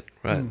faking it,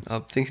 right?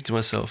 I'm thinking to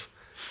myself,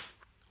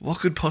 what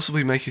could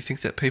possibly make you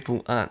think that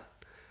people aren't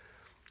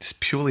just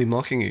purely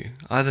mocking you?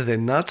 Either they're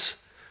nuts,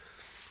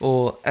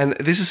 and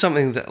this is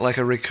something that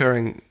a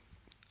recurring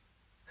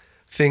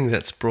thing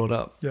that's brought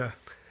up. Yeah.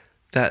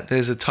 That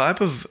there's a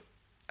type of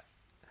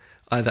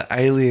either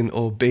alien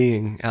or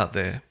being out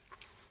there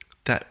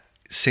that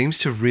seems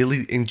to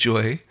really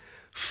enjoy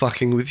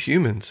fucking with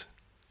humans.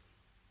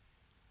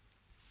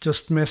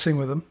 Just messing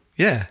with them.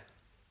 Yeah.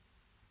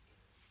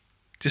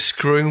 Just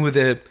screwing with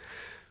their...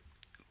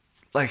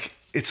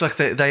 it's like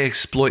they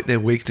exploit their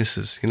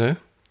weaknesses,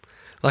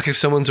 if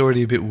someone's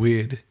already a bit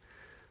weird,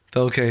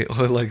 they'll,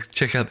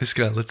 check out this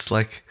guy. Let's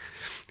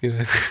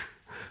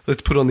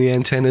let's put on the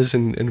antennas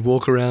and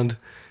walk around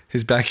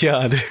his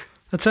backyard.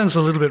 That sounds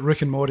a little bit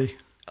Rick and Morty.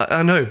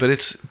 I know, but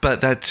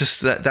that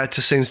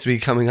just seems to be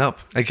coming up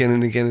again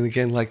and again and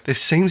again. There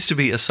seems to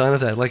be a sign of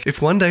that.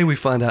 If one day we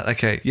find out,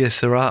 okay, yes,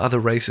 there are other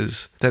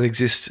races that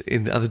exist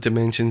in other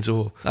dimensions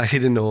or are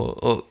hidden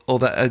or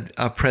that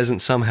are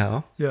present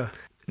somehow. Yeah.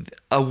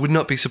 I would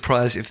not be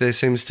surprised if there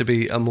seems to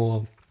be a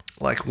more,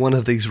 one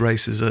of these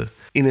races are,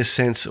 in a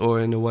sense or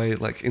in a way,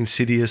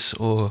 insidious,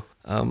 or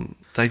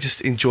they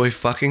just enjoy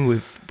fucking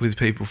with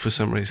people for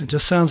some reason. It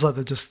just sounds like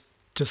they're just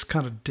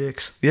kind of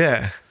dicks.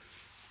 Yeah.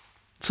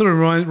 It sort of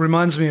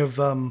reminds me of...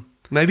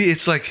 maybe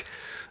it's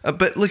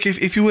But look,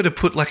 if you were to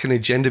put like an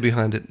agenda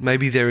behind it,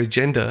 maybe their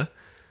agenda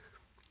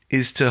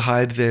is to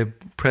hide their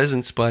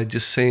presence by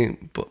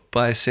seeming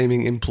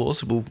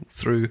implausible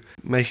through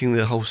making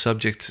the whole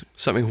subject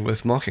something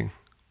worth mocking.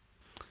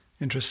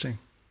 Interesting.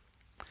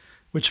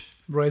 Which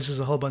raises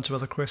a whole bunch of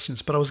other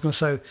questions. But I was going to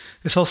say,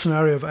 this whole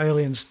scenario of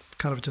aliens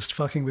kind of just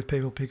fucking with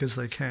people because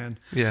they can.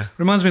 Yeah.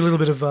 Reminds me a little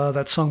bit of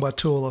that song by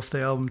Tool off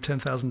the album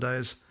 10,000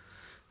 Days,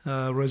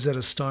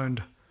 Rosetta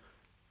Stoned.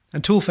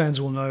 And Tool fans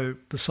will know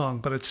the song,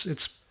 but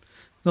it's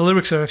the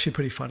lyrics are actually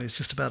pretty funny. It's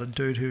just about a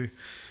dude who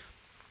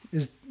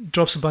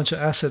drops a bunch of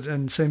acid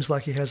and seems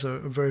like he has a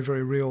very,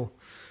 very real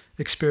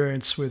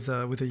experience with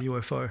a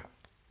UFO.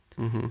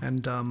 Mm-hmm.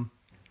 And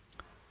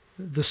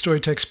the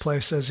story takes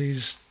place as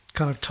he's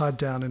kind of tied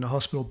down in a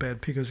hospital bed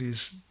because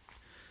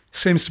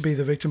seems to be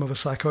the victim of a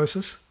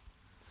psychosis.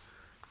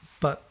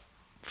 But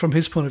from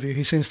his point of view,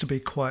 he seems to be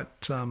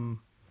quite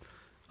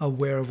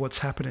aware of what's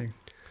happening,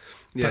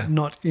 but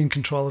not in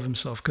control of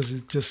himself because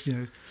it's just,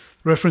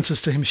 references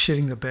to him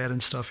shitting the bed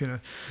and stuff, Yeah.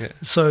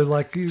 So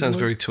like... Sounds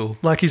very Tool.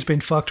 Like he's been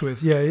fucked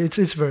with. Yeah,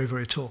 it's very,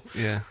 very Tool.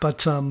 Yeah. But,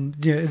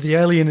 the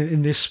alien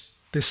in this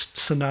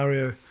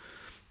scenario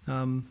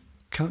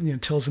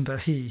tells him that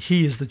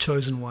he is the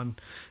chosen one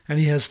and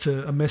he has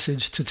a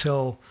message to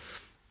tell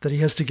that he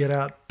has to get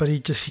out, but he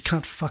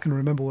can't fucking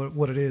remember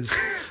what it is.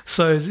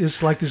 So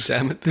it's like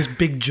this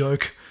big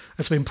joke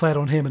that's been played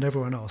on him and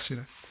everyone else,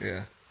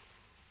 Yeah.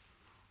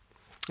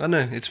 I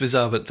know, it's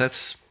bizarre, but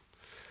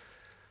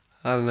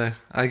I don't know.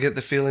 I get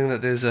the feeling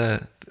that there's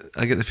a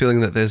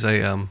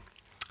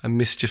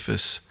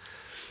mischievous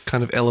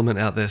kind of element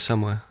out there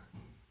somewhere.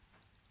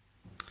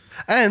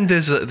 And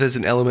there's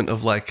an element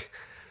of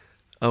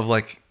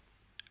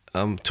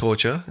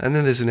torture, and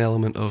then there's an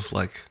element of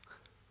like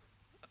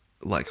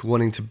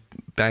wanting to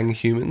bang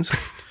humans.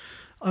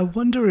 I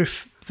wonder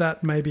if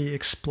that maybe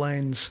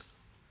explains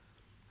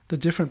the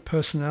different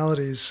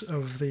personalities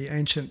of the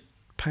ancient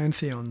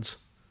pantheons.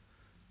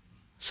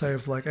 Say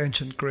of like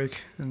ancient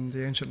Greek and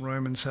the ancient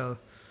Romans, how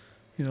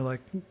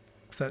like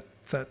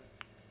that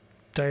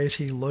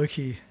deity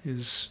Loki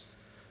is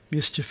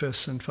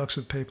mischievous and fucks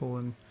with people,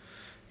 and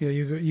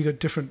you got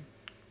different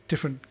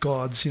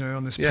gods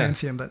on this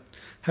pantheon that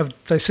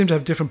they seem to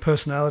have different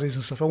personalities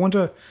and stuff. I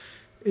wonder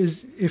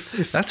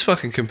if that's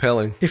fucking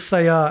compelling. If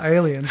they are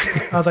aliens,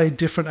 are they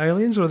different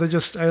aliens or are they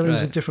just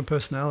aliens with different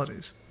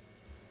personalities?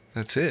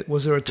 That's it.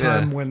 Was there a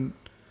time when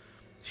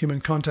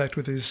human contact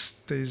with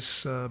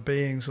these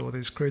beings or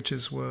these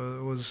creatures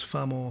was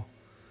far more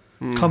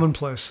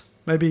commonplace?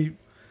 Maybe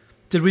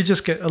did we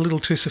just get a little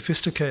too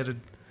sophisticated?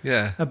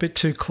 Yeah. A bit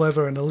too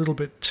clever and a little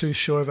bit too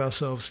sure of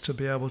ourselves to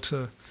be able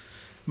to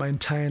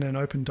maintain an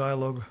open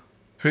dialogue.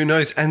 Who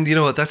knows? And you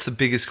know what? That's the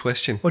biggest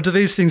question. Or do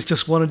these things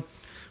just want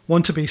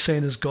to be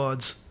seen as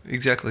gods?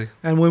 Exactly.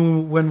 And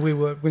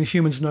when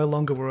humans no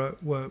longer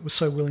were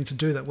so willing to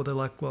do that, they're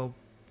like, well,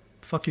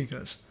 fuck you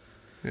guys.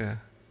 Yeah.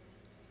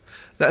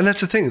 And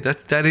that's the thing.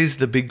 That is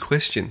the big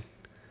question.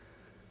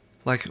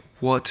 Like,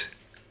 what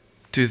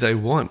do they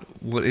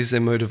want? What is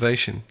their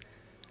motivation?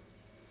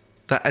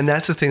 And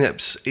that's the thing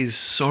that is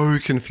so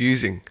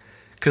confusing.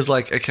 Because,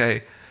 like,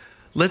 okay,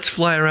 let's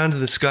fly around in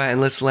the sky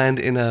and let's land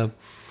in a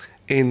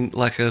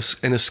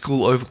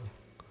school oval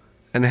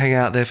and hang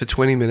out there for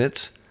 20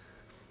 minutes,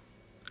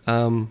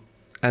 and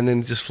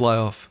then just fly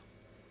off.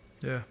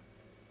 Yeah.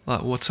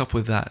 Like, what's up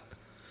with that?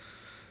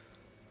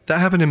 That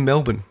happened in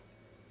Melbourne.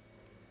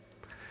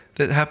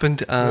 That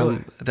happened.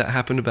 Really? That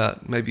happened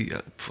about maybe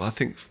I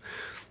think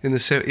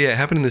it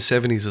happened in the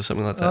 70s or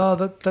something like that. Oh,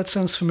 that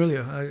sounds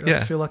familiar.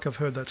 I feel like I've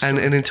heard that story. And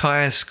an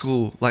entire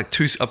school, like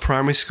a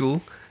primary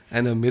school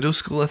and a middle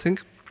school, I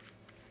think,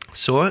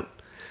 saw it.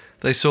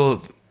 They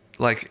saw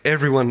like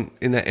everyone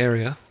in that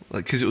area,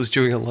 like because it was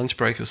during a lunch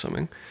break or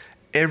something.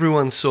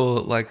 Everyone saw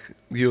like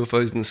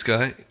UFOs in the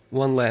sky.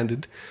 One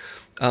landed.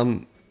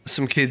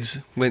 Some kids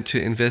went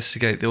to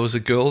investigate. There was a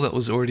girl that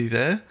was already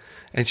there,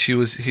 and she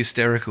was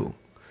hysterical.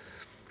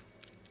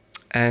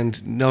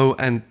 And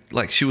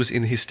she was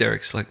in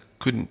hysterics, like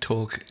couldn't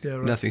talk,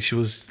 nothing. She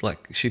was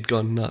like, she'd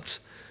gone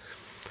nuts.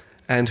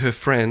 And her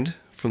friend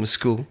from the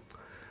school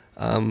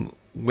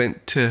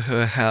went to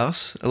her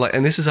house,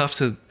 and this is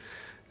after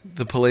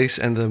the police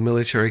and the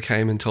military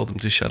came and told them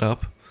to shut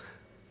up.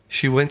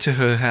 She went to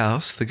her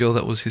house, the girl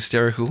that was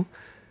hysterical,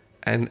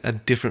 and a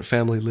different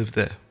family lived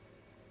there.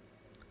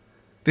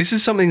 This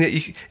is something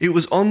that it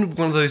was on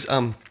one of those,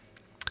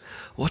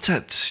 what's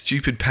that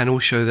stupid panel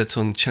show that's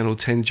on Channel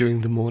 10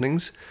 during the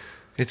mornings?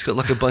 It's got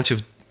like a bunch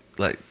of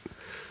like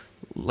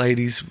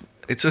ladies.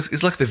 It's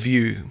like The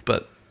View,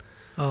 but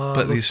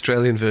the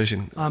Australian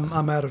version.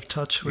 I'm out of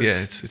touch with.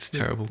 Yeah, it's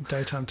terrible.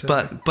 Daytime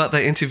TV. But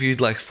they interviewed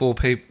like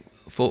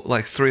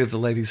three of the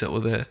ladies that were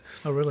there.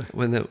 Oh really?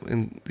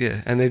 And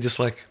they're just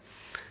like,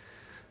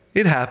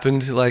 it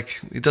happened.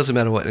 Like it doesn't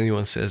matter what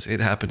anyone says, it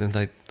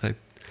happened.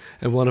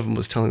 And one of them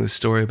was telling this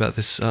story about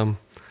this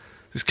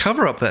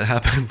cover up that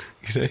happened.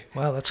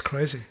 Wow, that's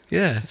crazy.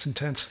 Yeah, it's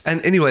intense.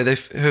 And anyway,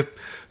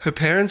 her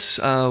parents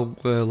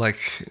were like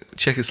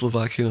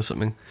Czechoslovakian or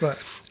something. Right.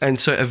 And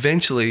so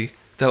eventually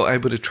they were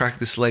able to track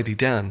this lady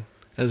down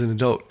as an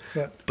adult,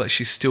 Yeah. but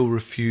she still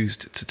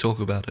refused to talk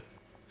about it.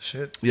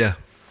 Shit. Yeah.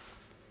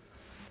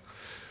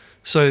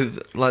 So,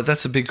 like,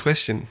 that's a big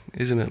question,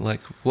 isn't it?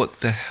 Like, what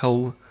the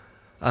hell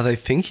are they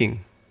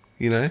thinking?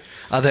 You know,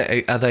 are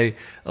they?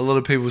 A lot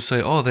of people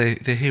say, oh,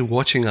 they're here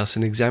watching us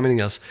and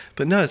examining us,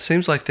 but no, it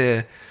seems like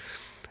they're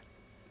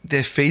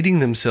feeding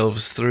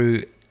themselves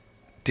through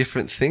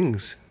different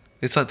things.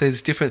 It's like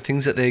there's different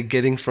things that they're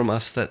getting from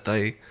us that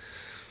they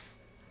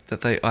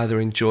either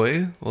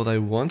enjoy or they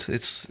want.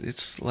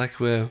 It's like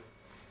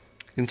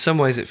in some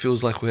ways it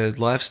feels like we're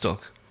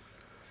livestock,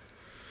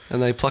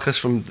 and they pluck us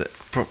from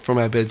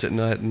our beds at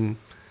night, and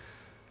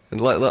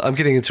like I'm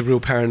getting into real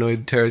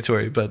paranoid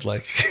territory, but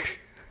like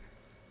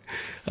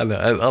I don't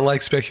know, I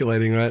like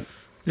speculating, right?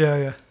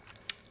 Yeah.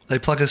 They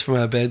pluck us from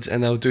our beds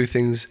and they'll do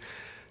things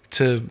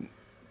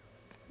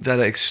that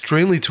are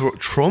extremely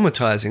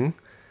traumatizing,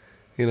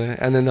 you know,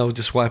 and then they'll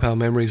just wipe our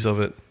memories of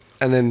it.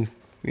 And then,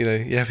 you know,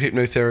 you have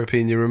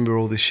hypnotherapy and you remember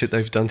all this shit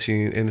they've done to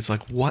you, and it's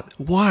like, what?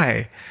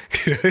 Why?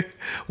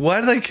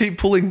 Why do they keep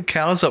pulling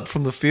cows up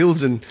from the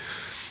fields and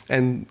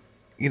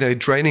you know,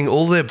 draining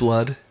all their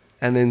blood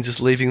and then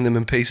just leaving them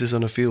in pieces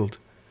on a field,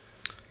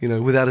 you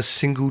know, without a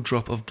single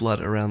drop of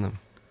blood around them?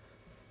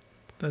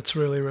 That's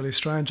really, really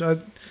strange.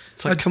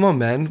 It's like, come on,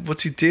 man,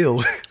 what's your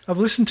deal? I've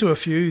listened to a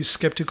few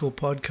skeptical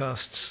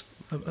podcasts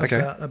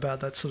Okay. about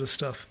that sort of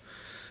stuff,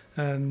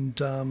 and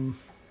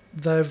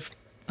they've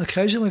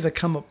occasionally they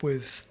come up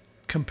with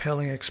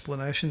compelling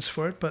explanations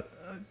for it, but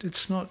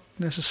it's not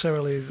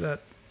necessarily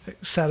that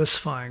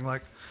satisfying.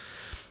 Like,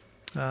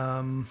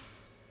 there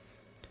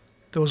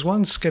was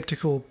one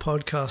skeptical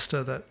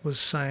podcaster that was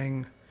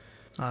saying,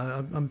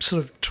 I'm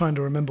sort of trying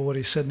to remember what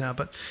he said now,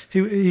 but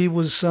he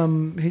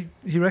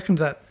reckoned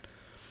that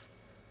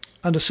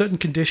under certain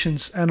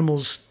conditions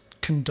animals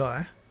can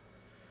die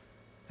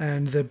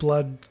and their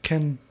blood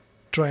can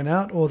drain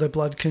out, or their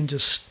blood can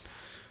just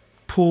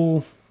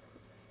pool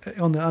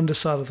on the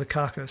underside of the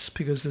carcass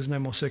because there's no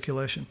more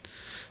circulation.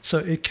 So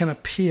it can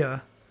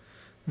appear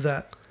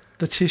that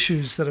the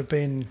tissues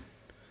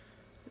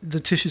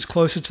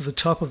closer to the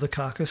top of the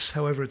carcass,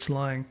 however it's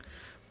lying,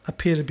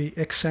 appear to be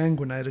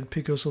exsanguinated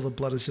because all the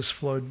blood has just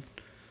flowed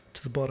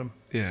to the bottom.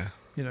 Yeah.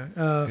 You know,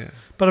 Yeah.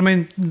 but I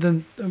mean,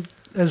 then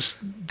as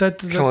that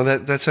Come on,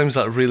 that sounds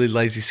like really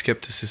lazy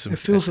skepticism. it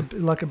feels a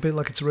bit like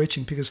it's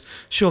reaching, because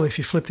surely if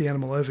you flip the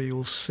animal over, you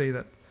will see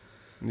that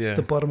Yeah.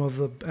 the bottom of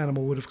the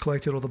animal would have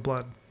collected all the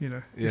blood. You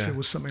know, if Yeah. it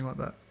was something like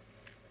that.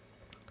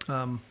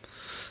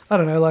 I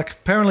don't know. Like,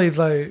 apparently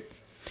they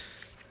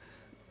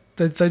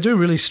do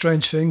really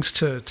strange things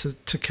to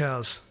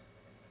cows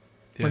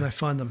Yeah. when they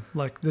find them.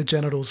 Like, their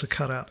genitals are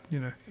cut out.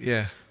 You know.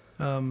 Yeah.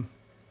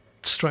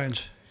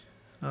 Strange.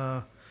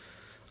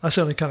 I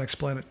certainly can't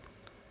explain it.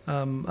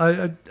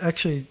 I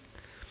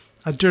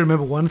do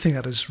remember one thing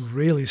that is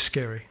really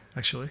scary.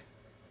 Actually,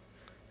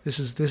 this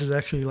is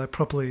actually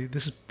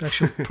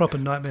proper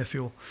nightmare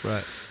fuel.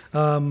 Right.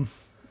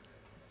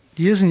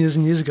 Years and years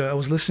and years ago, I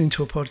was listening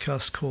to a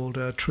podcast called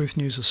Truth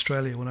News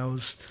Australia when I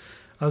was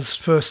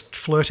first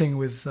flirting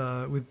with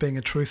being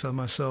a truther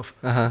myself.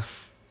 Uh-huh.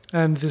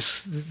 And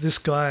this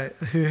guy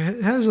who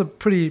has a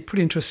pretty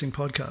interesting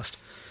podcast.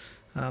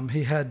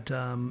 He had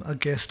a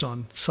guest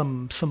on.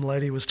 Some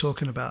lady was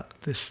talking about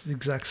this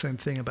exact same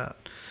thing about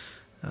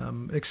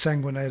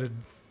exsanguinated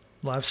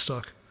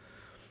livestock,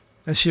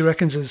 and she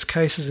reckons there's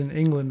cases in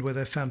England where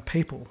they found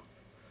people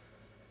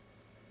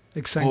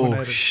exsanguinated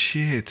Oh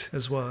shit!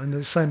 as well, in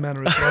the same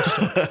manner as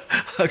livestock.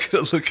 I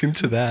gotta look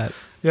into that.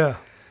 Yeah,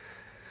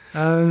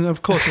 and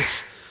of course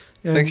it's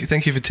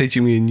Thank you for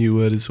teaching me a new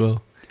word as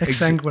well.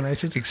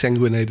 exsanguinated.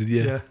 Exsanguinated.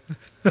 Yeah.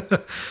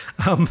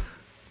 Yeah.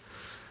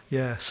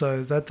 Yeah,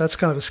 so that's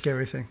kind of a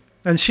scary thing.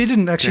 And she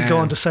didn't actually go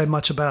on to say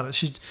much about it.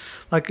 She,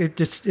 like, it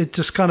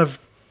just kind of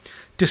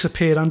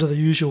disappeared under the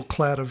usual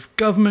cloud of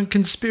government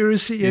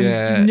conspiracy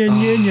and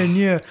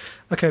yeah.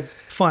 Okay,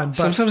 fine. But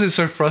Sometimes it's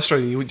so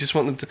frustrating. You would just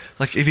want them to,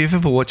 like, if you've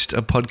ever watched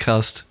a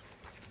podcast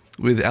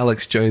with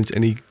Alex Jones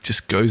and he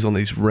just goes on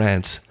these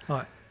rants.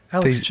 Right.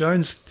 Alex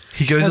Jones.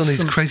 He goes on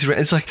these crazy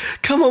rants. It's like,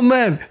 come on,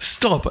 man,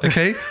 stop,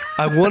 okay?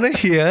 I want to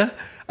hear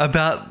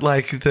about,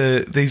 like,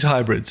 these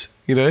hybrids.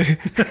 You know,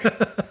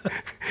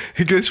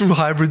 he goes from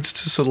hybrids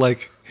to sort of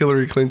like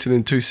Hillary Clinton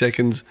in 2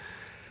 seconds,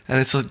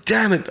 and it's like,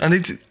 damn it, I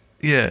need to,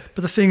 yeah.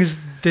 But the thing is,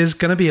 there's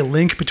going to be a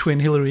link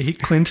between Hillary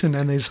Clinton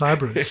and these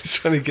hybrids. He's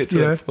trying to get to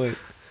that point.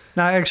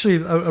 No, actually,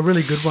 a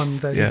really good one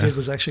that he did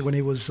was actually when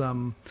he was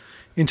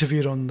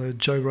interviewed on the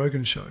Joe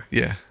Rogan show.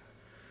 Yeah,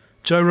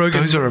 Joe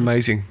Rogan. Those are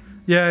amazing.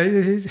 Yeah,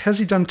 has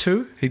he done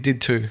 2? He did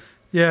 2.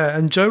 Yeah,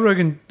 and Joe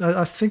Rogan,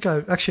 I think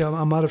I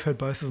might have heard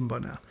both of them by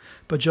now.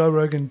 But Joe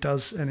Rogan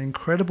does an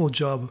incredible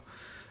job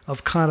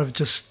of kind of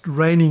just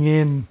reining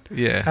in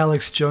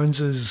Alex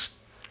Jones's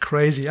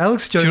crazy.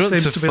 Alex Jones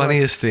seems seems to be the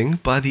funniest like, thing.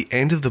 By the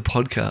end of the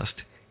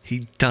podcast,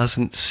 he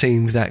doesn't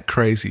seem that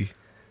crazy.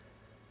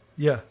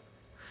 Yeah.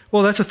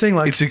 Well, that's the thing.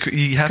 Like,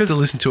 you have to 'cause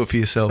listen to it for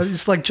yourself.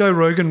 it's like Joe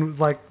Rogan,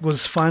 like,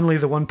 was finally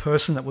the one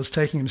person that was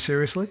taking him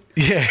seriously.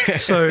 Yeah.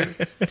 So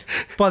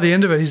by the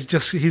end of it,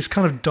 he's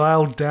kind of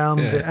dialed down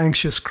Yeah. the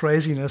anxious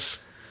craziness,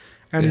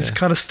 and he's Yeah.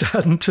 kind of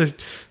starting to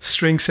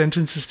string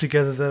sentences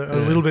together that are a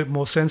Yeah. little bit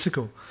more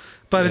sensical.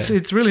 But Yeah.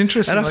 it's really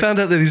interesting. And I like- found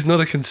out that he's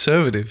not a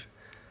conservative.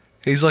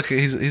 He's like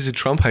he's a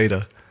Trump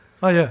hater.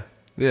 Oh yeah,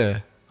 Yeah.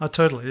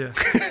 totally, yeah.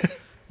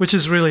 Which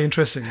is really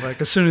interesting.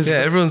 Like as soon as Yeah,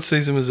 everyone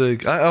sees him as I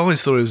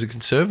always thought he was a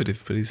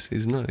conservative, but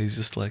he's not. He's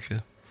just like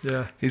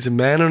he's a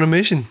man on a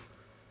mission.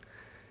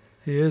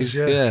 he is,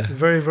 he's- yeah. yeah.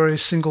 Very, very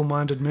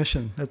single-minded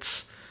mission.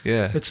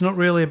 Yeah. It's not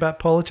really about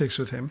politics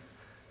with him.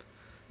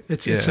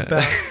 It's Yeah.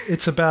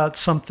 it's about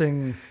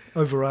something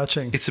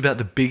overarching. It's about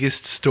the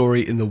biggest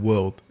story in the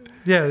world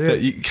Yeah, yeah. that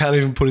you can't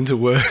even put into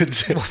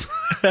words.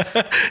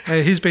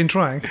 Hey, he's been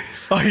trying.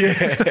 Oh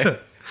yeah.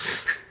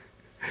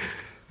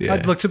 Yeah.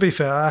 Look, to be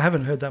fair, I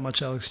haven't heard that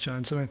much Alex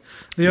Jones. I mean,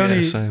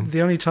 same.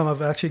 the only time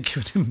I've actually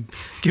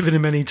given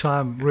him any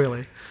time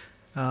really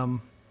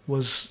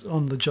was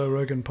on the Joe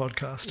Rogan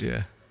podcast.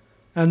 Yeah.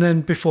 And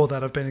then before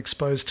that, I've been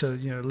exposed to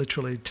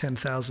literally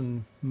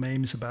 10,000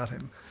 memes about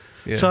him.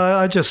 Yeah. So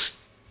I just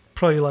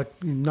probably like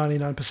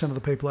 99% of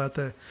the people out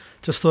there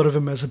just thought of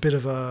him as a bit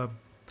of a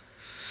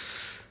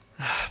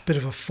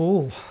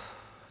fool,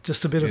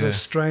 just a bit of Yeah. a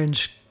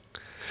strange,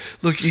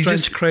 Look,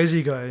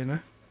 crazy guy.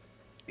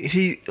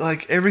 he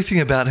like everything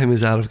about him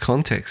is out of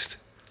context.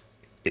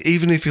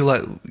 Even if you're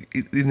like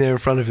in there in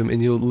front of him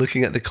and you're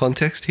looking at the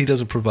context, he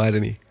doesn't provide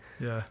any.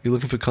 Yeah. You're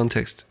looking for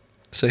context.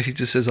 So he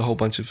just says a whole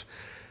bunch of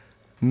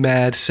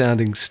mad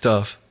sounding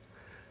stuff.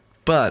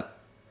 But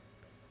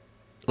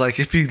like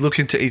if you look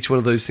into each one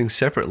of those things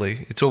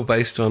separately, it's all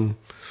based on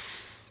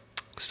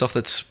stuff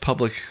that's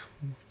public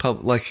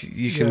like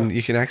you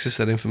can access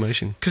that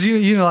information. Because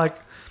like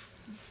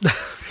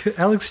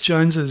Alex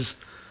Jones's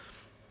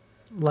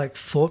like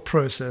thought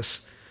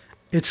process,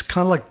 it's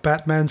kind of like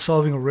Batman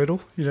solving a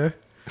riddle. It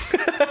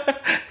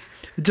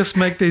just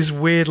make these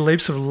weird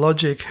leaps of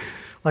logic,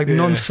 like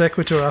non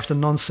sequitur after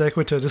non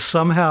sequitur, to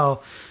somehow,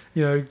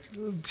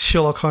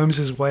 Sherlock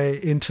Holmes'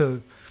 way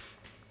into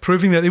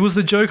proving that it was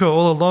the Joker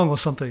all along or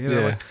something.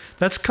 Like,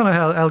 that's kind of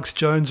how Alex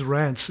Jones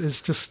rants.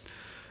 It's just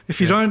if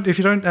you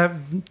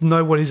don't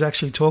know what he's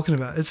actually talking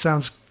about, it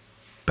sounds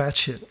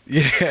batshit.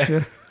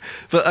 Yeah.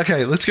 But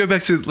okay, let's go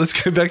back to the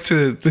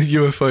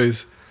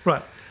UFOs.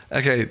 Right.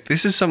 Okay,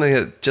 this is something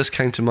that just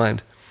came to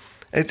mind.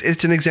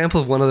 It's an example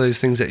of one of those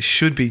things that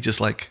should be just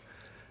like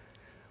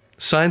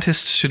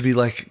scientists should be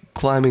like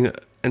climbing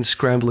and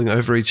scrambling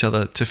over each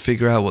other to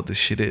figure out what this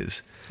shit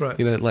is. Right.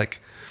 Like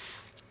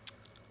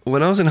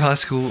when I was in high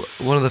school,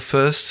 one of the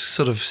first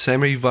sort of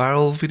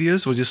semi-viral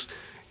videos were just,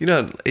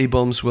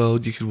 E-Bombs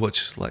World, you could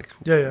watch like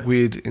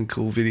weird and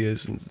cool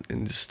videos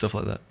and just stuff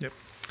like that. Yep.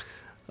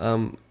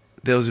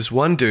 There was this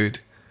one dude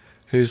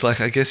who's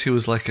like, I guess he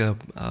was like a,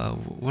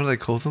 what do they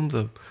call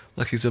them?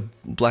 Like he's a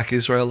black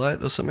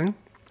Israelite or something.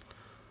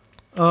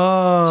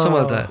 Oh.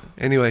 Something like that.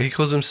 Anyway, he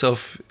calls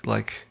himself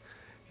like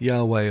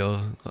Yahweh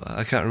or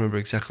I can't remember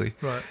exactly.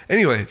 Right.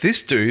 Anyway,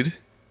 this dude,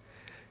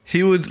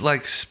 he would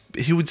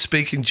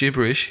speak in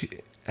gibberish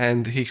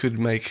and he could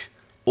make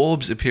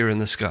orbs appear in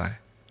the sky.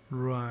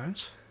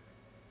 Right.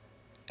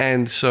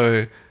 And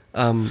so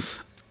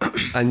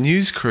a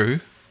news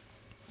crew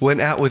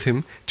went out with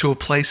him to a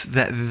place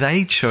that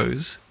they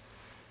chose.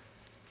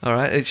 All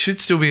right, it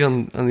should still be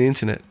on the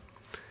internet.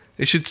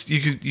 You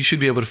should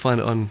be able to find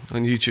it on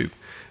YouTube.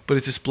 But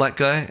it's this black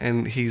guy,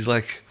 and he's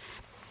like,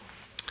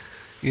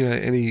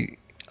 and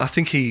I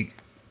think he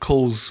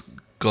calls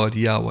God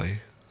Yahweh.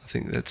 I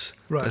think that's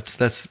right.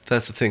 That's the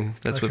thing.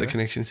 That's where the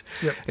connection is.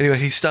 Yep. Anyway,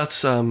 he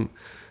starts. I'm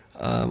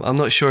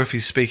not sure if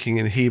he's speaking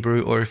in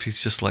Hebrew or if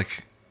he's just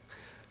like,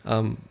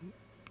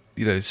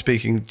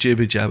 speaking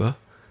jibber jabber.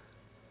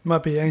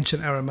 Might be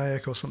ancient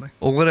Aramaic or something.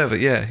 Or whatever,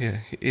 yeah.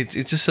 It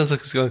just sounds like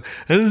it's going,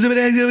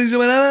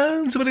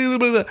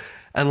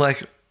 and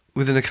like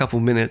within a couple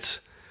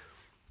minutes,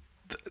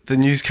 the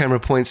news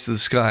camera points to the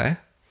sky,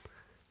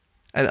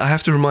 and I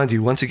have to remind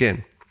you once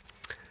again,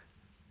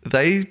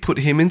 they put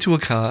him into a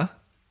car,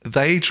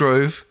 they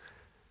drove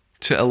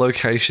to a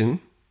location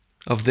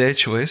of their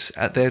choice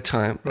at their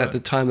time, at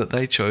the time that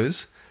they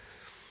chose,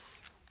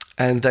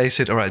 and they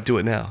said, all right, do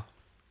it now.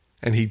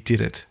 And he did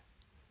it.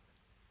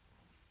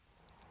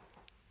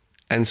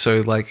 And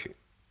so, like,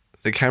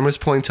 the cameras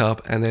point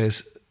up, and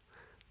there's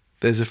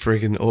a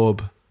friggin'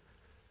 orb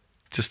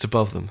just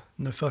above them.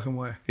 No fucking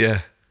way.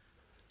 Yeah.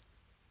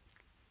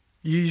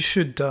 You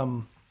should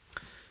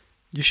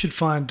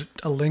find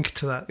a link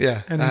to that.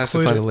 Yeah, and I have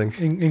to find a link.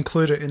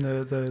 Include it in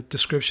the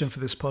description for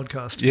this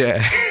podcast.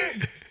 Yeah.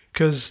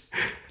 Because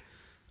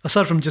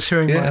aside from just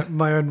hearing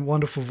my own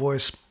wonderful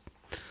voice,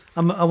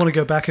 I want to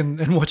go back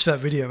and watch that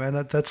video, man.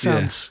 That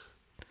sounds...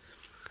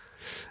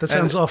 That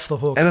sounds off the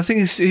hook. And I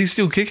think he's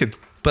still kicking,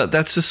 but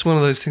that's just one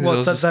of those things.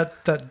 What,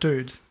 that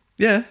dude?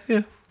 Yeah.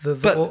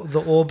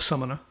 The orb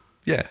summoner.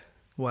 Yeah.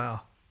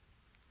 Wow.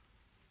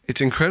 It's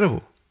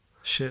incredible.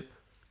 Shit.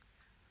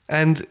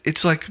 And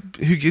it's like,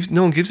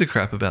 no one gives a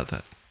crap about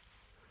that.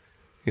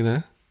 You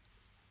know,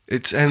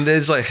 and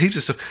there's like heaps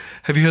of stuff.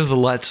 Have you heard of the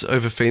lights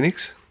over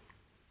Phoenix?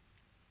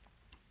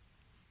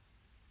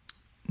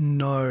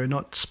 No,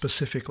 not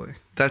specifically.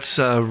 That's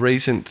a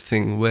recent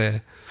thing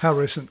where, How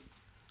recent?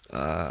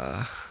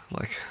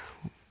 like,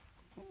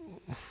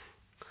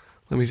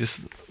 let me just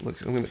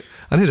look.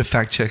 I need a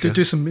fact checker.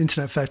 Do some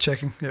internet fact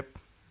checking. Yep.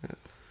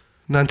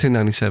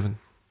 1997.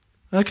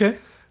 Okay.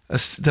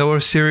 There were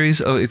a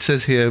series of, it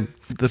says here,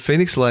 the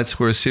Phoenix Lights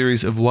were a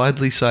series of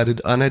widely sighted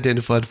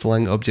unidentified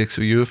flying objects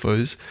or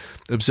UFOs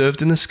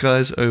observed in the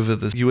skies over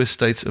the US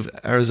states of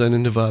Arizona,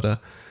 Nevada,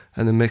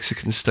 and the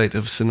Mexican state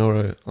of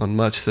Sonora on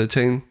March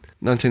 13,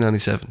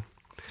 1997.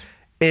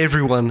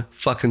 Everyone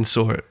fucking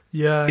saw it.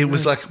 Yeah. It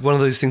was like one of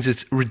those things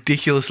that's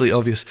ridiculously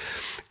obvious.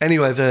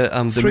 Anyway,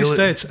 the three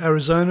states,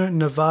 Arizona,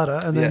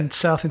 Nevada, and then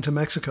south into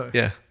Mexico.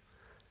 Yeah.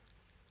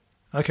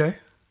 Okay.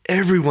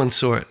 Everyone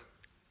saw it.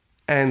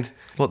 And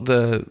what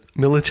the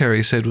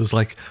military said was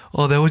like,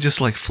 oh, they were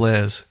just like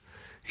flares.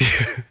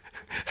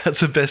 That's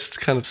the best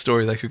kind of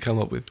story they could come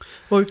up with.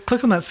 Well,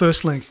 click on that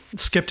first link,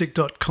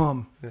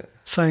 skeptic.com,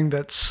 saying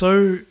that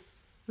so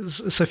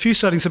few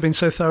sightings have been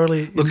so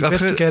thoroughly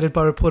investigated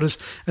by reporters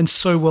and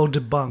so well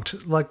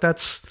debunked. Like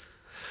that's...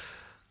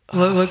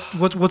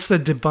 what's their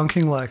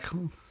debunking like?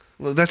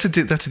 Well, that's a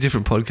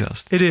different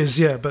podcast. It is,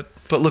 yeah, but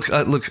look,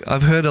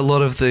 I've heard a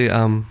lot of the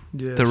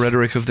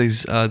rhetoric of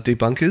these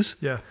debunkers.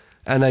 Yeah.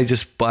 And they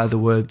just buy the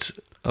words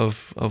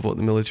of what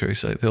the military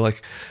say. They're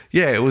like,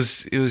 yeah, it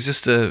was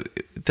just they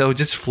were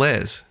just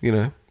flares, you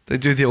know. They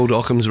do the old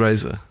Occam's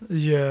razor.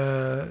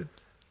 Yeah,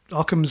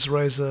 Occam's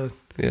razor.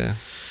 Yeah.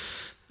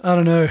 I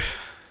don't know.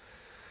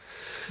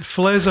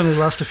 Flares only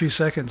last a few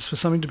seconds. For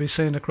something to be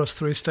seen across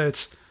 3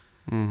 states,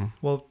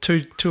 well,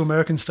 two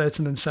American states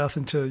and then south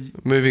into...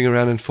 Moving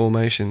around in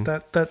formation.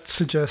 That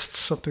suggests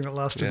something that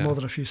lasted more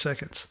than a few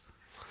seconds.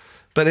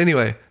 But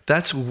anyway,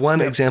 that's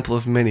one example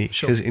of many.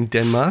 Because in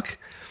Denmark,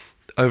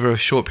 over a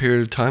short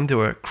period of time, there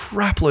were a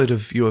crapload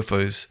of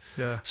UFOs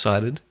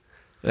sighted.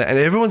 And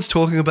everyone's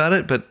talking about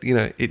it, but, you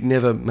know, it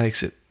never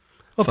makes it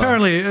Well,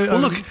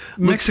 apparently,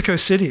 Mexico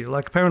City,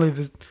 like, apparently,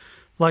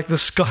 the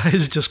sky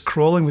is just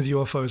crawling with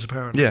UFOs,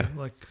 apparently. Yeah.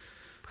 Like,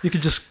 you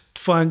could just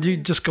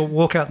go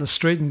walk out in the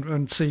street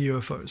and see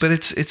UFOs. But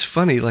it's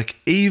funny, like,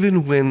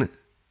 even when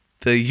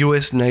the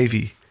US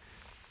Navy,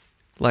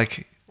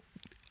 like,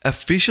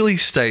 officially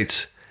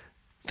states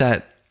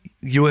that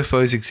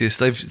UFOs exist,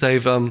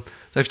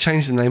 they've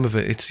changed the name of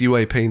it. It's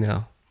UAP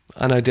now,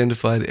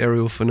 unidentified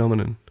aerial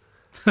phenomenon.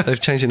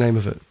 They've changed the name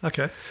of it.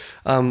 Okay.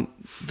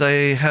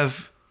 They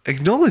have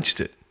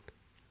acknowledged it,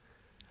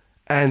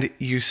 and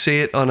you see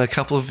it on a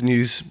couple of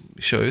news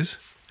shows,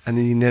 and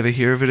then you never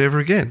hear of it ever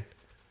again.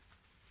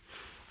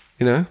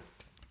 You know?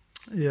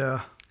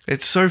 Yeah.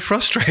 It's so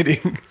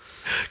frustrating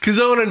because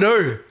I want to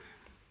know.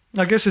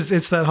 I guess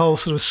it's that whole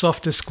sort of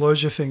soft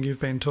disclosure thing you've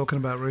been talking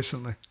about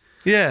recently.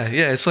 Yeah.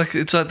 It's like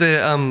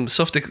the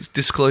soft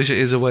disclosure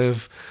is a way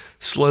of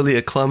slowly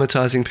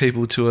acclimatizing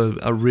people to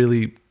a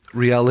really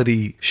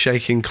reality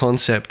shaking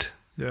concept.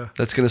 Yeah.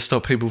 That's going to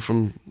stop people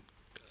from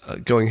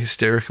going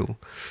hysterical.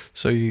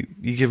 So you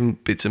give them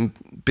bits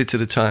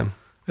at a time.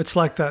 It's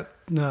like that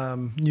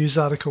news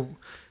article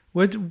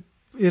where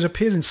it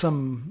appeared in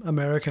some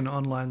American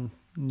online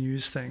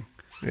news thing.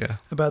 Yeah.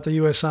 About the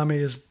US Army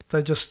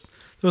there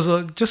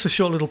was just a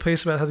short little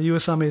piece about how the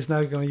US Army is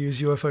now going to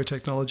use UFO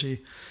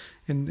technology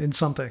in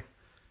something.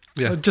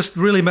 Yeah. Just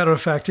really matter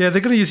of fact. Yeah,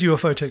 they're going to use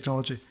UFO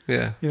technology.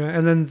 Yeah. You know,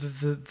 and then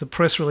the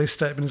press release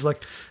statement is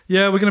like,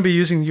 yeah, we're going to be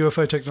using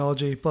UFO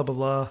technology, blah,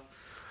 blah,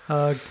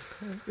 blah.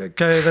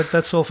 Okay,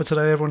 that's all for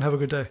today. Everyone have a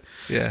good day.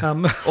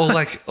 Yeah. Or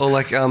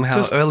like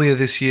how earlier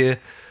this year,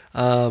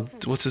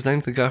 what's his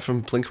name? The guy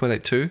from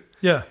Blink-182?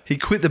 Yeah. He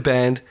quit the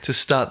band to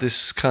start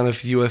this kind of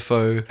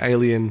UFO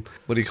alien,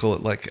 what do you call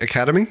it? Like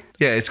academy?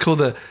 Yeah, it's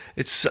called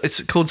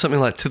it's called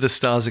something like To the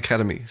Stars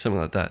Academy, something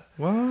like that.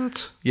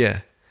 What?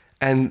 Yeah.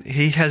 And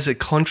he has a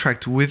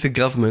contract with the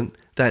government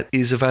that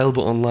is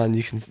available online.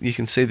 You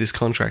can see this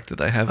contract that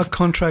they have. A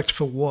contract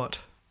for what?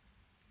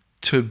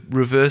 To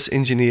reverse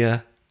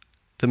engineer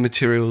the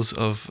materials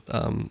of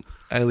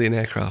alien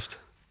aircraft.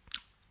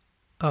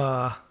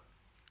 And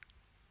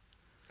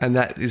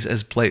that is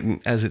as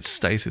blatant as it's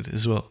stated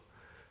as well.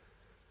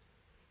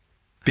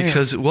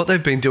 Because what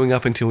they've been doing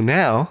up until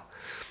now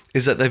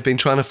is that they've been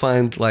trying to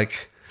find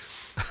like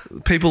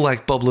people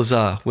like Bob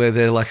Lazar, where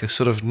they're like a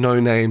sort of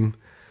no-name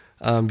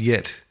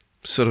yet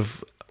sort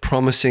of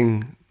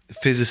promising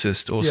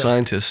physicist or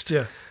scientist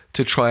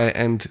to try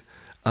and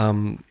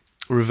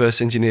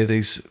reverse engineer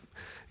these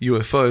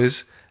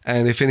UFOs.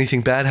 And if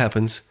anything bad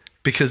happens,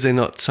 because they're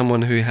not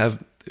someone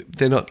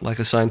they're not like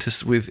a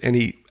scientist with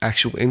any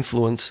actual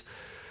influence,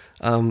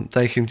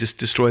 they can just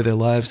destroy their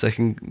lives. They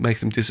can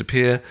make them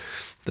disappear.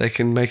 They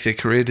can make their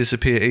career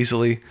disappear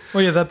easily.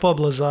 Well, yeah, that Bob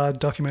Lazar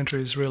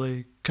documentary is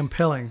really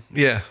compelling.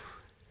 Yeah.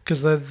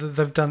 Because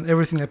they've done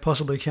everything they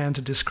possibly can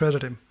to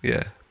discredit him.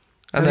 Yeah.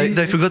 And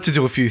they forgot to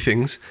do a few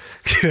things,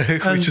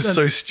 which is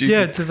so stupid.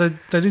 Yeah,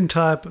 they didn't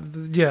tie up...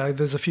 Yeah,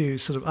 there's a few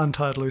sort of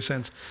untied loose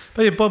ends.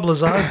 But yeah, Bob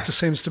Lazar just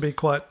seems to be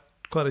quite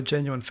quite a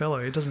genuine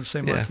fellow. He doesn't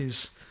seem Yeah. like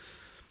he's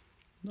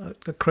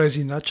a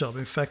crazy nut job.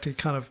 In fact, he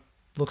kind of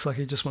looks like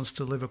he just wants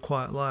to live a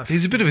quiet life.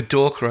 He's a bit of a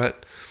dork, right?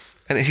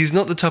 And he's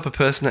not the type of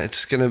person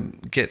that's gonna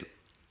get.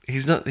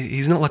 He's not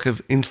like an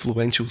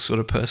influential sort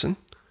of person.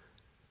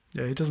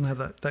 Yeah, he doesn't have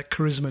that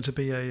charisma to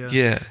be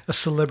Yeah. a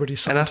celebrity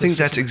scientist. And I think or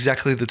that's something.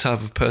 exactly the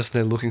type of person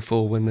they're looking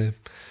for when they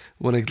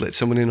want to let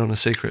someone in on a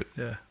secret.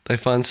 Yeah. They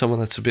find someone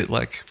that's a bit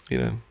like,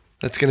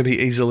 that's going to be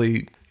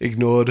easily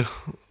ignored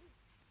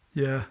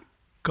Yeah.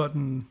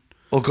 Gotten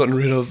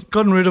rid of.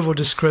 rid of or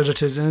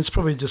discredited, and it's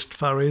probably just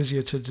far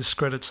easier to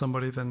discredit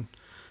somebody than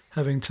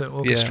having to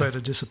orchestrate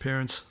a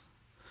disappearance.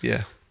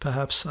 Yeah.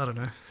 Perhaps, I don't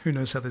know. Who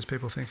knows how these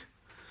people think?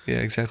 Yeah,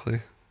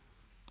 exactly.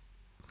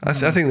 I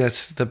think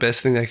that's the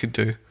best thing they could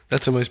do.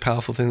 That's the most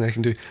powerful thing they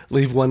can do.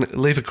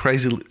 Leave a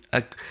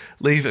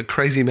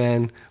crazy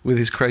man with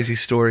his crazy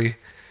story,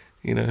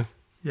 Yep,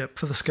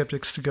 for the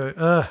skeptics to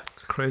go,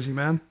 crazy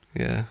man.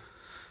 Yeah.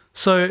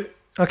 So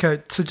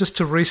just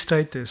to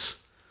restate this,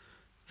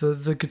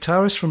 the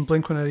guitarist from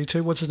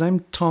Blink-182, what's his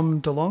name?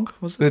 Tom DeLonge,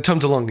 was it? Tom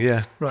DeLonge,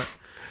 yeah. Right.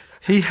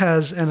 He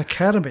has an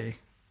academy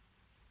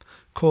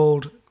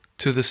called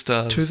To the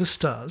Stars. To the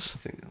Stars.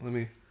 I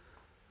think,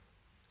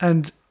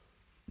 And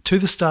To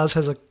the Stars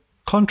has a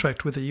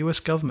contract with the US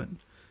government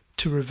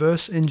to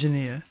reverse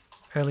engineer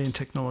alien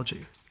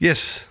technology.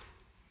 Yes.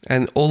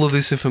 And all of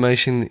this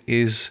information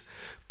is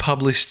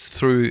published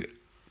through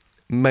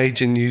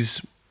major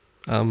news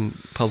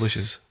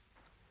publishers.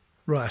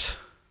 Right.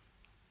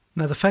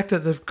 Now, the fact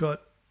that they've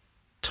got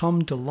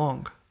Tom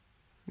DeLonge,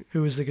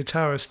 who is the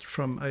guitarist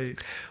from a...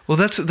 Well,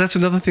 that's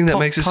another thing that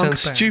makes it punk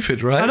sound band.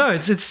 stupid, right? I know,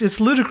 it's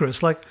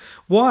ludicrous. Like,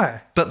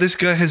 why? But this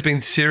guy has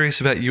been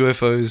serious about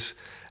UFOs,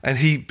 and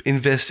he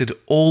invested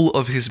all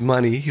of his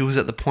money. He was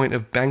at the point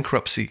of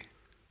bankruptcy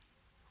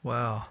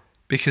Wow.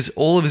 because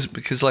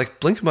like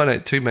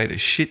Blink-182 made a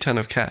shit ton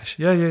of cash.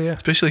 Yeah.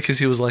 Especially because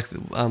he was like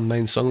the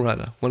main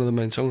songwriter, one of the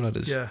main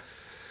songwriters. Yeah.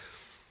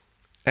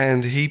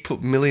 And he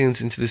put millions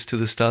into this To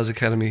the Stars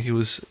Academy. He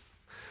was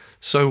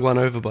so won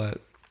over by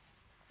it.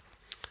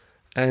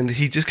 And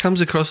he just comes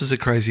across as a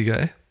crazy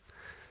guy.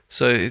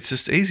 So it's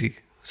just easy.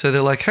 So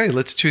they're like, hey,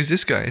 let's choose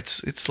this guy.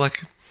 It's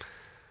like...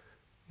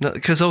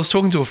 Because I was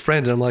talking to a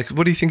friend and I'm like,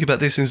 what do you think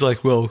about this? And he's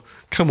like, well,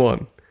 come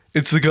on.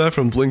 It's the guy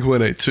from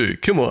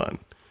Blink-182. Come on.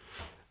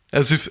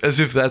 As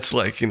if that's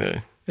like,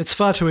 It's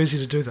far too easy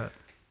to do that.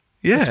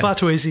 Yeah. It's far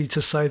too easy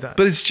to say that.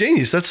 But it's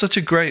genius.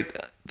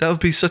 That would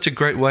be such a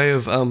great way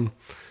of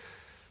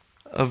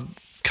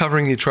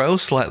covering your trail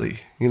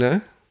slightly,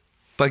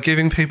 by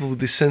giving people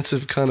this sense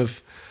of kind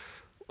of,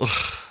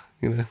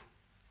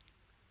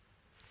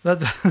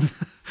 That's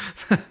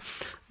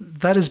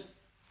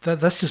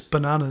just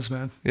bananas,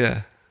 man.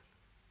 Yeah.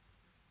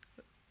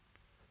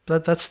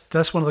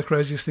 That's one of the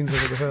craziest things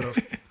I've ever heard of.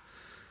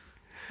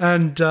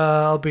 And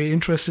I'll be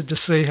interested to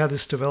see how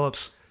this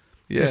develops.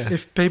 Yeah.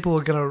 If people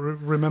are going to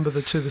remember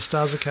the To the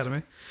Stars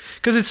Academy,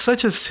 because it's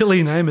such a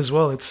silly name as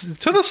well. It's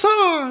To the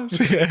Stars.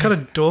 It's kind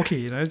of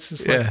dorky, It's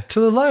just like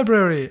To the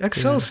Library,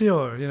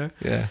 Excelsior,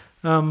 Yeah.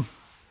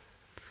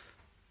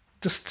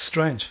 Just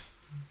strange.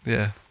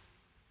 Yeah.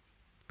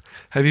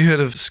 Have you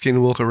heard of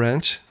Skinwalker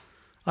Ranch?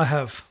 I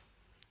have.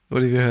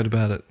 What have you heard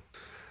about it?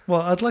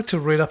 Well, I'd like to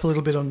read up a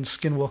little bit on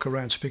Skinwalker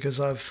Ranch because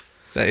I've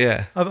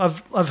Yeah.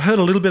 I've heard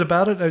a little bit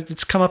about it.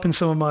 It's come up in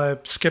some of my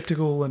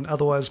skeptical and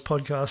otherwise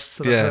podcasts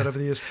that I've heard over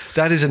the years.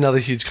 That is another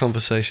huge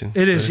conversation.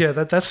 It is, yeah.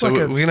 That's so like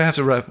we're going to have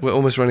to wrap. We're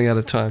almost running out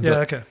of time. Yeah,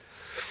 but okay.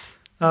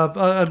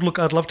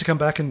 I'd love to come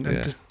back and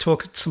just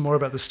talk some more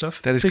about this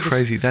stuff. That is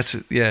crazy. That's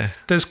it. Yeah.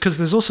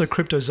 There's also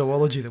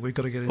cryptozoology that we've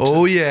got to get into.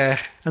 Oh yeah.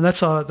 And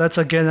that's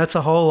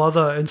a whole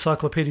other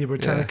Encyclopedia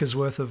Britannica's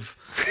worth of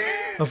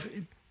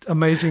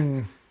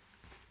amazing,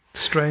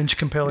 strange,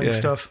 compelling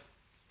stuff.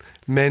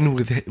 Men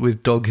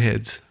with dog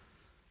heads.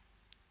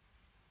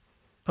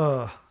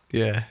 Yeah.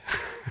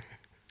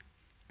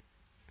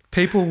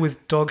 People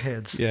with dog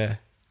heads. Yeah.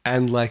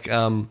 And like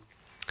Hang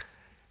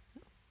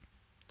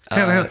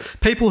on.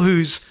 People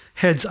whose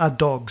heads are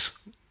dogs.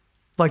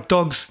 Like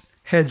dogs'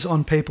 heads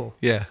on people.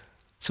 Yeah.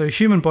 So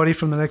human body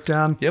from the neck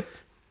down. Yep.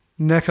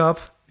 Neck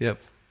up.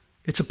 Yep.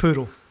 It's a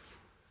poodle.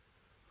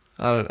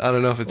 I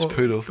don't know if it's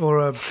poodle.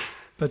 Or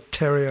a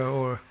terrier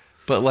or...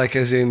 But like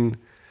as in,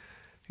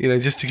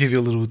 just to give you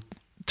a little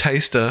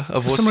taster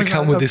of what's to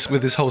come with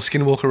this whole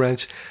Skinwalker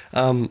Ranch.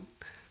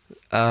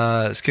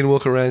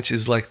 Skinwalker Ranch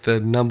is like the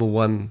number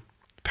one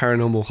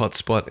paranormal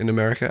hotspot in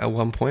America at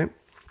one point.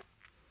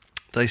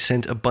 They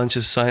sent a bunch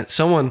of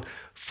someone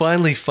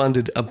finally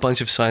funded a bunch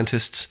of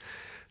scientists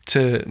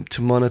to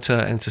monitor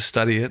and to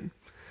study it.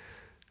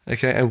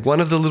 Okay, and one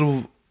of the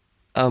little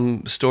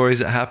stories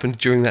that happened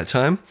during that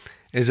time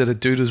is that a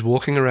dude was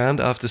walking around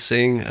after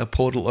seeing a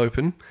portal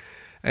open,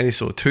 and he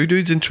saw two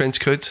dudes in trench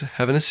coats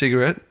having a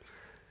cigarette,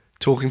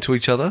 talking to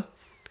each other.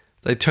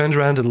 They turned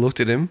around and looked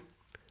at him,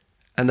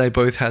 and they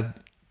both had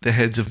the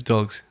heads of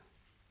dogs.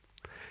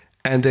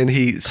 And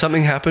then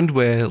something happened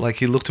where like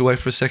he looked away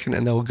for a second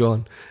and they were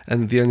gone.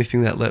 And the only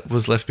thing that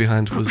was left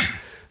behind was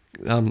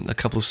a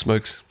couple of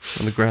smokes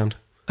on the ground.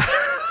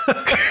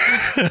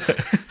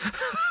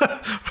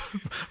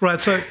 Right.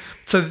 So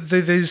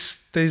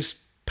these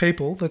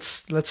people.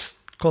 Let's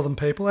call them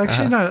people.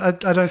 Actually, no.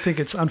 I don't think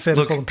it's unfair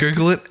to call them Look, people.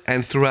 Google it,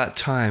 and throughout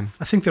time,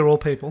 I think they're all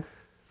people.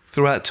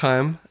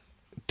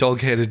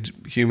 dog-headed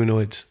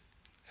humanoids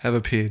have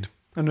appeared.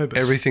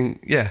 Anubis. Everything,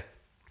 yeah.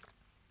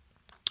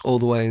 All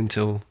the way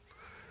until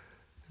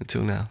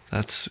now.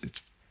 It's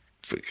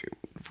freaking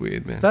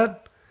weird, man.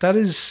 That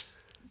is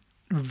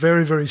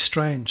very, very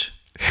strange.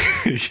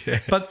 Yeah.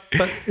 But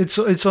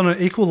it's on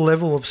an equal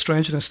level of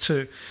strangeness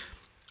too.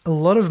 A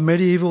lot of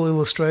medieval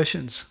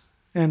illustrations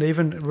and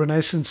even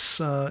Renaissance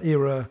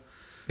era,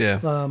 Yeah.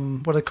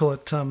 what do they call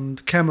it,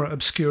 camera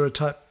obscura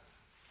type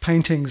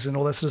paintings and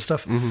all that sort of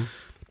stuff Mm-hmm.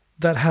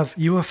 that have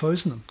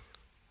UFOs in them.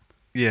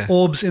 Yeah.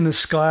 Orbs in the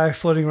sky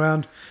floating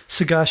around,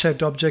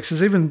 cigar-shaped objects.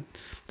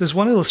 There's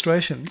one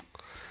illustration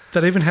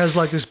that even has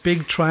like this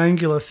big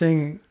triangular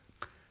thing,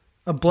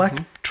 a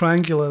black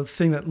triangular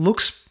thing that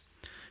looks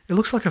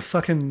like a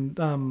fucking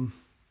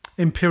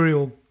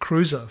Imperial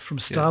cruiser from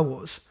Star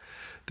Wars.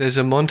 There's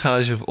a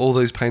montage of all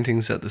those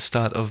paintings at the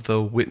start of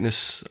The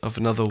Witness of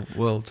Another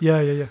World.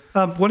 Yeah.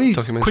 Why don't you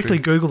Documentary. quickly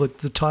Google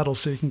the title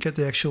so you can get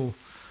the actual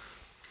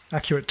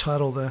accurate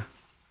title there?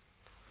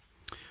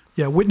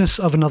 Yeah, Witness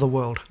of Another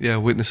World. Yeah,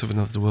 Witness of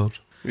Another World.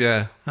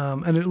 Yeah.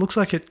 And it looks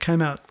like it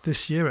came out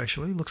this year,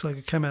 actually. It looks like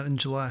it came out in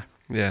July.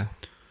 Yeah.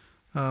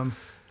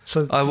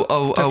 So I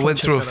definitely went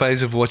check through a that out.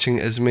 phase of watching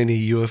as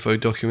many UFO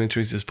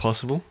documentaries as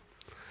possible.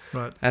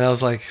 Right. And I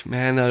was like,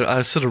 man,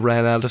 I sort of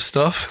ran out of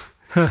stuff.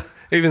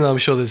 Even though I'm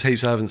sure there's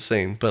heaps I haven't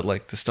seen, but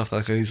like the stuff that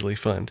I could easily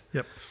find.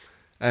 Yep.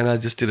 And I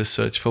just did a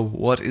search for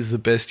what is the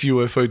best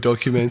UFO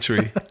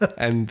documentary.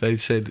 And they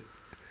said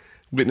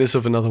Witness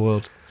of Another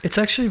World. It's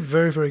actually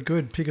very, very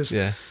good because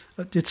Yeah.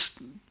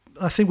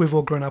 I think we've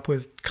all grown up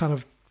with kind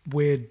of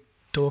weird,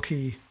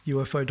 dorky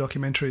UFO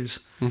documentaries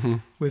Mm-hmm.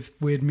 with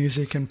weird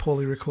music and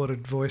poorly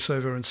recorded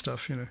voiceover and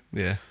stuff, you know.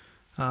 Yeah.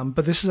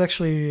 But this is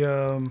actually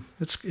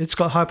it's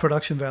got high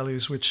production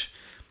values, which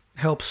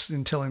helps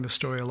in telling the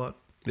story a lot.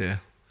 Yeah.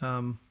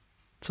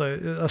 So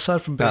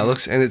aside from being, No, it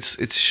looks, and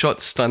it's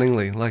shot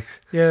stunningly. Like,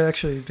 yeah,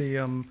 actually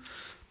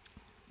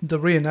the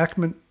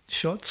reenactment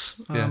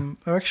shots Yeah.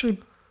 are actually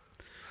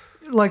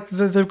like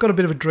they've got a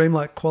bit of a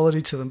dreamlike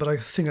quality to them, but I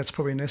think that's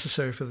probably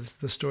necessary for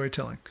the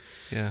storytelling.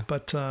 yeah,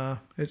 But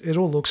it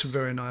all looks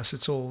very nice.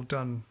 It's all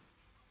done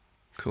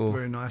cool.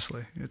 very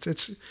nicely.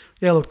 It's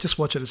yeah. Look, just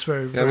watch it. It's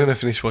very. Yeah, I'm very gonna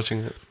finish watching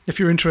it. if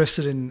you're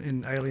interested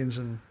in aliens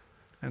and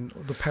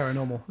the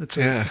paranormal, it's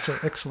an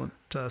excellent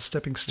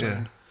stepping stone.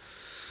 Yeah.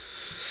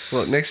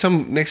 Well, next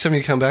time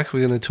you come back,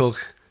 we're gonna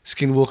talk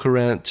Skinwalker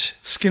Ranch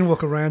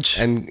Skinwalker Ranch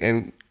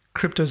and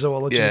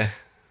cryptozoology. yeah,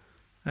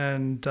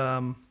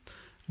 And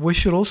we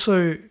should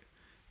also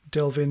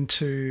delve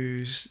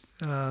into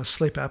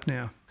sleep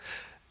apnea.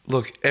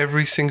 look,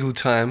 every single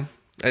time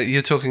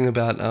you're talking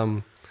about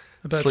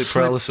sleep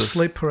paralysis.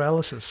 Sleep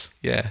paralysis.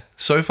 Yeah.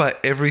 So far,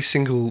 every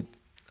single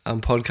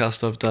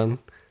podcast I've done,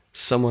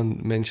 someone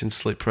mentions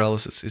sleep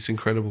paralysis. It's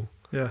incredible.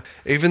 Yeah.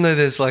 Even though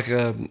there's like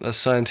a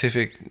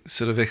scientific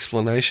sort of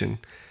explanation,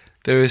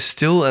 there is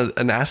still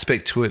an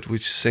aspect to it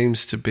which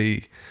seems to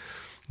be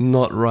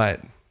not right.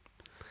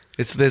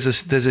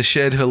 There's a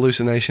shared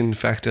hallucination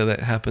factor that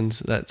happens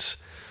that's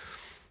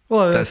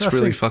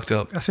really fucked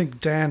up. I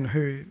think Dan,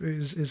 who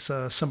is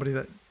somebody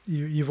that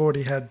you've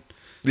already had.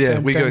 Yeah,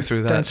 Dan, we go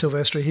through that. Dan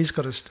Silvestri, he's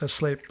got a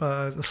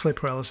sleep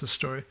paralysis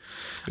story.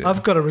 Yeah.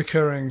 I've got a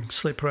recurring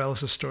sleep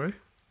paralysis story,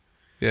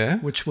 Yeah.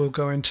 which we'll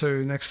go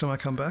into next time I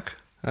come back.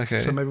 Okay.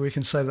 So maybe we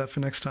can save that for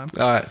next time.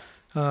 All right.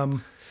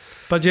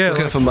 But yeah,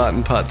 Look out for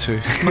Martin Part 2.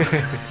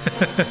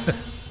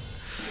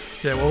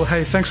 yeah. Well,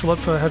 hey, thanks a lot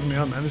for having me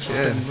on, man. This has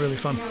been really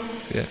fun.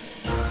 Yeah.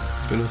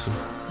 It's been awesome.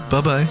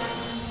 Bye-bye.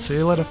 See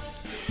you later.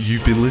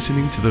 You've been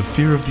listening to the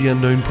Fear of the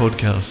Unknown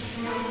podcast.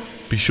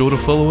 Be sure to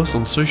follow us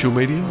on social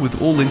media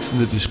with all links in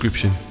the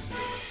description.